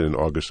Weston in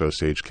August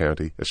Osage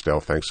County. Estelle,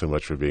 thanks so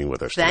much for being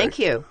with us Thank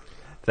today. you.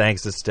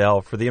 Thanks,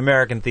 Estelle. For the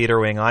American Theater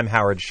Wing, I'm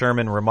Howard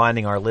Sherman,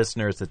 reminding our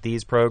listeners that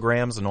these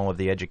programs and all of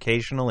the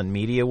educational and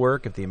media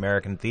work of the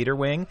American Theater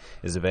Wing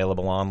is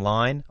available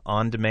online,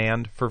 on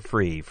demand, for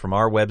free from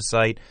our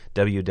website,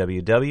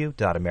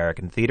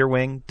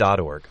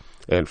 www.americantheaterwing.org.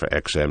 And for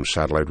XM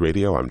Satellite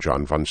Radio, I'm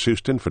John Von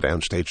Soosten. For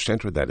Downstage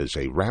Center, that is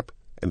a wrap,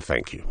 and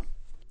thank you.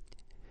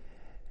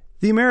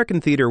 The American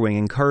Theater Wing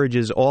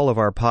encourages all of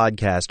our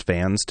podcast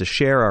fans to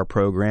share our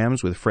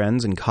programs with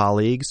friends and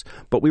colleagues,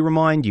 but we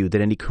remind you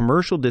that any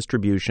commercial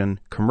distribution,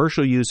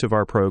 commercial use of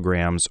our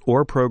programs,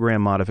 or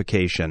program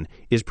modification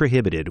is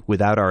prohibited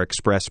without our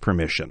express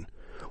permission.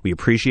 We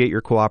appreciate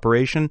your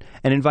cooperation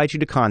and invite you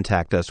to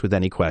contact us with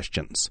any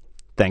questions.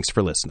 Thanks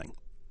for listening.